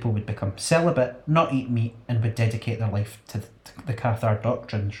 these people would become celibate, not eat meat, and would dedicate their life to the Cathar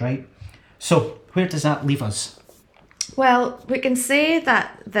doctrines, right? So, where does that leave us? Well, we can say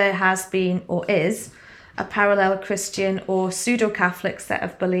that there has been, or is, a parallel Christian or pseudo-Catholic set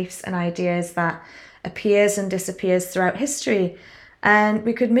of beliefs and ideas that appears and disappears throughout history. And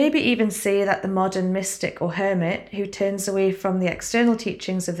we could maybe even say that the modern mystic or hermit who turns away from the external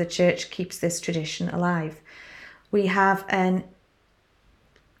teachings of the church keeps this tradition alive. We have an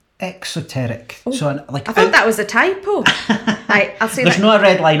exoteric. Oh, so I thought that was a typo. Right, I'll say There's no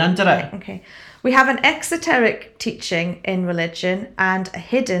red line under it. Right, okay. We have an exoteric teaching in religion and a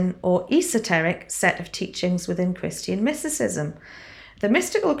hidden or esoteric set of teachings within Christian mysticism. The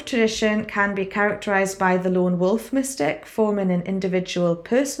mystical tradition can be characterized by the lone wolf mystic, forming an individual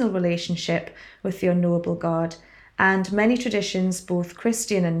personal relationship with the unknowable God. And many traditions, both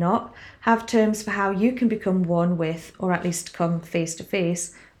Christian and not, have terms for how you can become one with, or at least come face to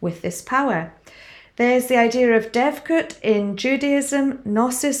face with this power. There's the idea of Devkut in Judaism,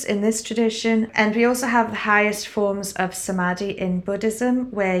 Gnosis in this tradition, and we also have the highest forms of Samadhi in Buddhism,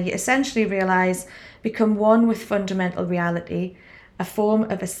 where you essentially become one with fundamental reality, a form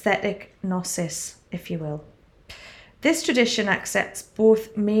of aesthetic Gnosis, if you will. This tradition accepts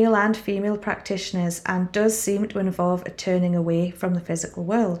both male and female practitioners and does seem to involve a turning away from the physical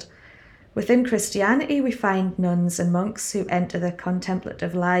world. Within Christianity, we find nuns and monks who enter the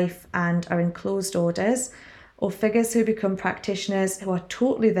contemplative life and are in closed orders, or figures who become practitioners who are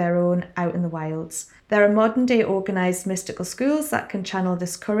totally their own out in the wilds. There are modern day organised mystical schools that can channel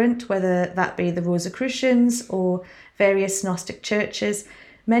this current, whether that be the Rosicrucians or various Gnostic churches,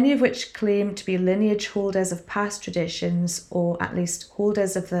 many of which claim to be lineage holders of past traditions, or at least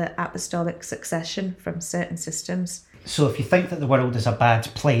holders of the apostolic succession from certain systems. So if you think that the world is a bad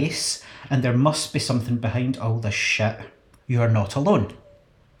place and there must be something behind all this shit, you are not alone.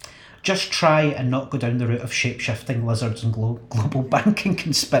 Just try and not go down the route of shape-shifting lizards and global banking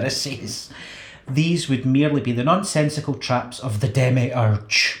conspiracies. These would merely be the nonsensical traps of the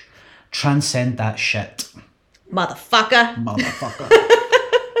demiurge. Transcend that shit. Motherfucker.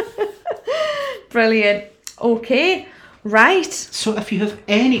 Brilliant. Okay, right. So if you have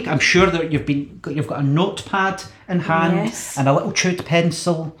any, I'm sure that you've got a notepad in hand, Yes. and a little chewed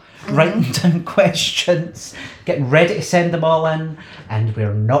pencil, writing down questions, getting ready to send them all in, and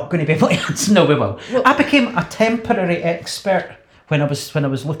we're not going to be able to answer. No, we will. Well, I became a temporary expert when I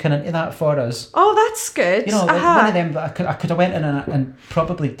was looking into that for us. Oh, that's good. You know, like one of them that I could have went in and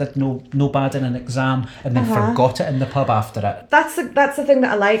probably did no bad in an exam and then forgot it in the pub after it. That's the thing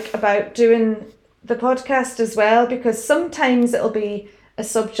that I like about doing the podcast as well, because sometimes it'll be a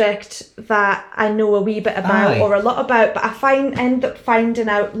subject that I know a wee bit about or a lot about, but I end up finding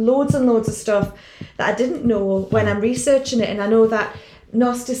out loads and loads of stuff that I didn't know when I'm researching it. And I know that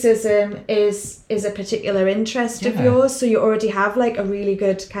Gnosticism is a particular interest of yours, so you already have like a really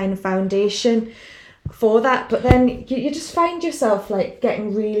good kind of foundation for that, but then you just find yourself like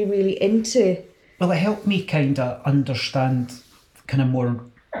getting really, really into. Well, it helped me kind of understand kind of more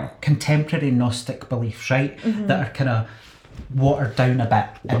contemporary Gnostic beliefs, right? That are kind of watered down a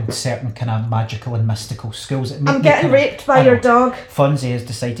bit in certain kind of magical and mystical schools. I'm getting raped by your dog. Fonzie has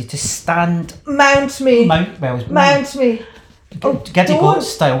decided to stand. Mount me. Mount me. Giddy goat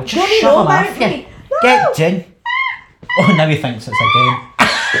style. Just shove him off you. Get in. Oh, now he thinks it's a game.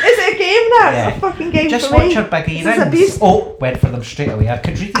 Is it a game now? Yeah. It's a fucking game Just for me. watch your big earrings. This is abuse. Oh, went for them straight away. I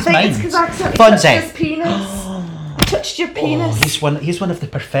could read his I think mind. it's because I accidentally touched Fonzie. his penis. I touched your penis. Oh, he's one of the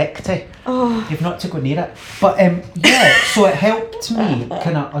perfecti. Oh. You've not to go near it. But yeah, so it helped me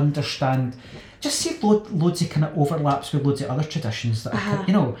kind of understand, just see loads of kind of overlaps with loads of other traditions that I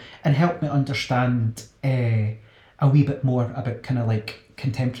could, and help me understand a wee bit more about kind of like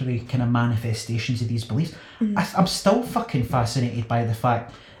contemporary kind of manifestations of these beliefs. I'm still fucking fascinated by the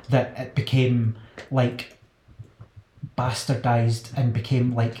fact that it became like bastardized and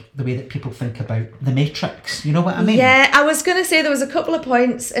became like the way that people think about the Matrix. You know what I mean? Yeah, I was going to say there was a couple of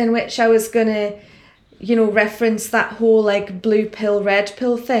points in which I was going to, reference that whole like blue pill, red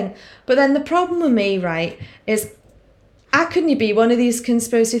pill thing. But then the problem with me, right, is I couldn't be one of these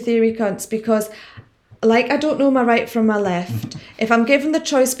conspiracy theory cunts because I don't know my right from my left. If I'm given the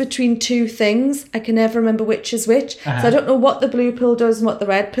choice between two things, I can never remember which is which. So I don't know what the blue pill does and what the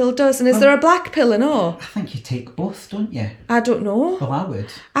red pill does. And is there a black pill and all? I think you take both, don't you? I don't know. Well, I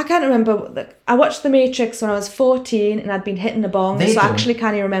would. I can't remember. I watched The Matrix when I was 14 and I'd been hitting a bong, I actually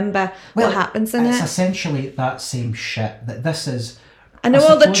can't even remember what happens in it. It's essentially that same shit that this is. I know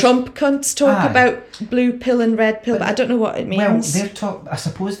all the Trump cunts talk about blue pill and red pill, but I don't know what it means. Well, I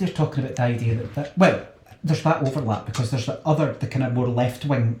suppose they're talking about the idea that there's that overlap because there's the kind of more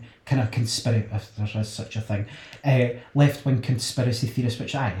left-wing kind of conspiracy, if there is such a thing, left-wing conspiracy theorists,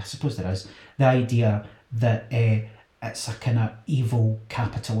 which I suppose there is, the idea that it's a kind of evil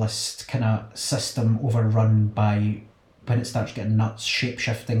capitalist kind of system overrun by, when it starts getting nuts,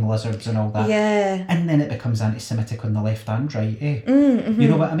 shape-shifting lizards and all that. Yeah. And then it becomes anti-Semitic on the left and right, You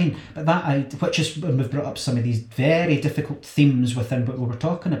know what I mean? But which is when we've brought up some of these very difficult themes within what we were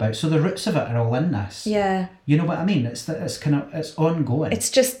talking about. So the roots of it are all in this. Yeah. You know what I mean? It's ongoing. It's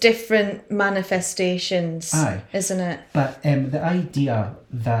just different manifestations, isn't it? But the idea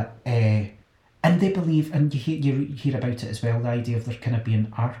that, and they believe, and you hear about it as well, the idea of there kind of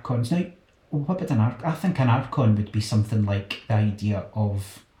being archons. Now, what would I think an archon would be something like the idea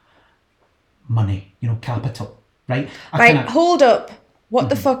of money, capital, right? Hold up. What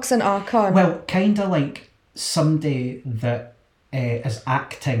the fuck's an archon? Well, kind of like somebody that is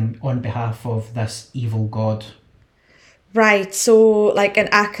acting on behalf of this evil god. Right, so like an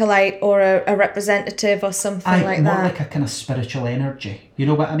acolyte or a representative or something like that. More like a kind of spiritual energy. You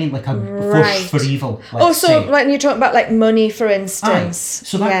know what I mean? Like a force for evil. When you're talking about like money, for instance.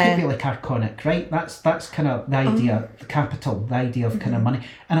 So that could be like archonic, right? That's kind of the idea, the capital, the idea of kind of money.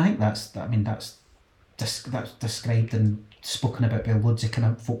 And I think that's described and spoken about by loads of kind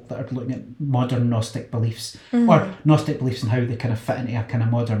of folk that are looking at modern Gnostic beliefs or Gnostic beliefs and how they kind of fit into a kind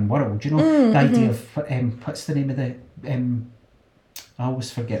of modern world. The idea of what's the name of the I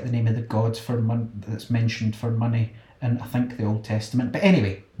always forget the name of the god that's mentioned for money in, I think, the Old Testament. But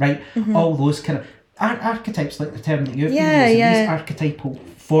anyway, right, all those kind of archetypes, like the term that you've been using, these archetypal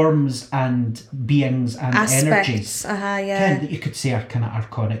forms and beings and aspects, energies that you could say are kind of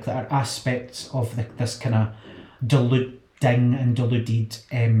archonic, that are aspects of this kind of deluding and deluded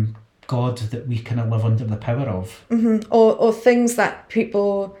God that we kind of live under the power of. Or things that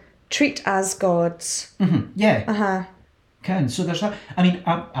people treat as gods. So there's that. I mean,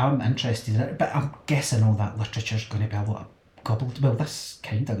 I'm interested in it, but I'm guessing all that literature's going to be a lot of gobbled. Well, this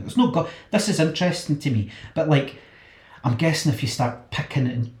kind of, there's no this is interesting to me, but like, I'm guessing if you start picking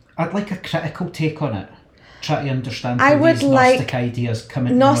it, I'd like a critical take on it. Try to understand how these Gnostic ideas come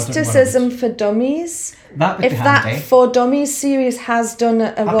into Gnosticism for Dummies. That would be handy. That For Dummies series has done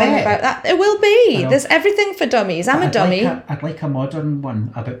a one about that. It will be. There's everything for dummies. I'm a dummy. I'd like a modern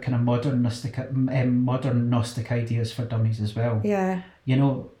one about kind of modern Gnostic ideas for dummies as well. Yeah. You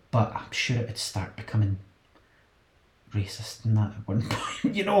know, but I'm sure it would start becoming racist in that at one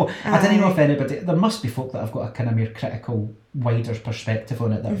point. You know, I don't know if anybody. There must be folk that have got a kind of more critical, wider perspective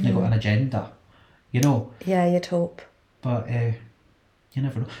on it that have got an agenda. You know? Yeah, you'd hope. But you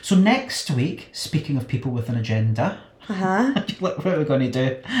never know. So next week, speaking of people with an agenda, what are we going to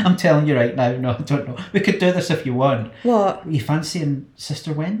do? I'm telling you right now, no, I don't know. We could do this if you want. What? Are you fancying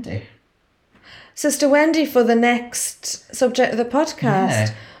Sister Wendy? Sister Wendy for the next subject of the podcast?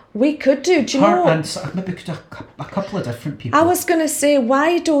 Yeah. We could do. Do you know? And maybe we could do a couple of different people. I was going to say,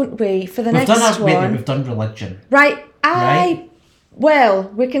 why don't we, for the next one... We've done religion. Right. Well,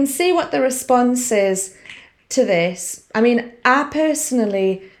 we can see what the response is to this. I mean, I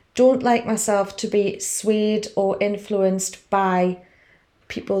personally don't like myself to be swayed or influenced by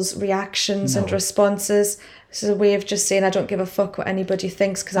people's reactions and responses. This is a way of just saying I don't give a fuck what anybody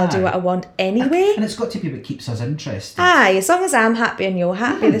thinks because I'll do what I want anyway. And it's got to be what keeps us interested. As long as I'm happy and you're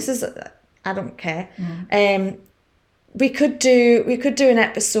happy, this is... I don't care. We could do an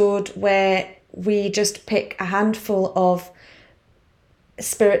episode where we just pick a handful of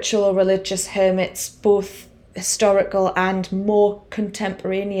spiritual or religious hermits, both historical and more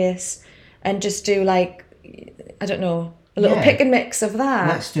contemporaneous, and just do like, I don't know, a little pick and mix of that.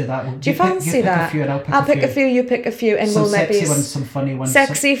 Let's do that. Do you fancy that? I'll pick a few, you pick a few, and some we'll maybe sexy ones, some funny ones,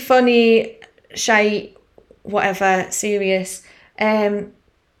 sexy, funny, shy, whatever, serious.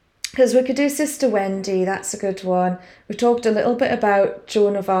 Because we could do Sister Wendy, that's a good one. We talked a little bit about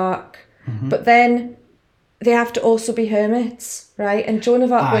Joan of Arc, but then they have to also be hermits, right? And Joan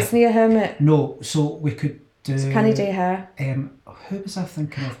of Arc wasn't a hermit. No, so we could do... So can you do her? Who was I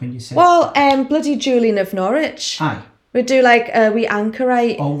thinking of when you said... Well, bloody Julian of Norwich. Aye. We'd do like a wee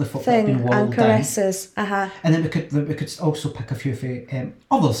anchorite all the folk that have been walled anchoresses. And then we could also pick a few for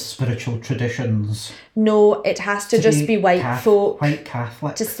other spiritual traditions. No, it has to just be white folk. White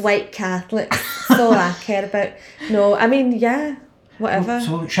Catholics. Just white Catholics. That's all I care about. No, I mean, yeah, whatever.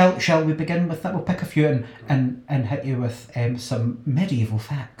 So shall we begin with that? We'll pick a few and hit you with some medieval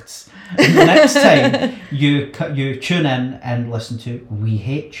facts. And the next time you tune in and listen to We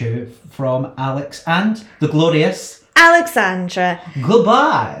Hate You from Alex and the glorious Alexandra.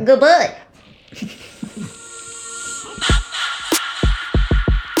 Goodbye. Goodbye.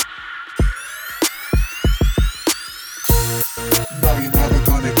 No, you're never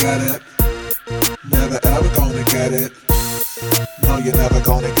gonna get it. Never ever gonna get it. No, you're never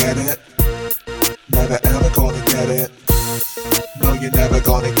gonna get it. Never ever gonna get it. No, you're never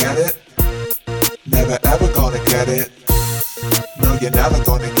gonna get it. Never ever gonna get it. No, you're never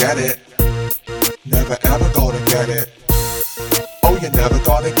gonna get it. Never ever gonna get it. Oh, you're never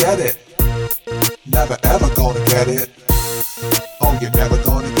gonna get it. Never ever gonna get it. Oh, you're never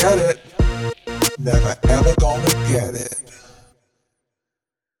gonna get it. Never ever gonna get it.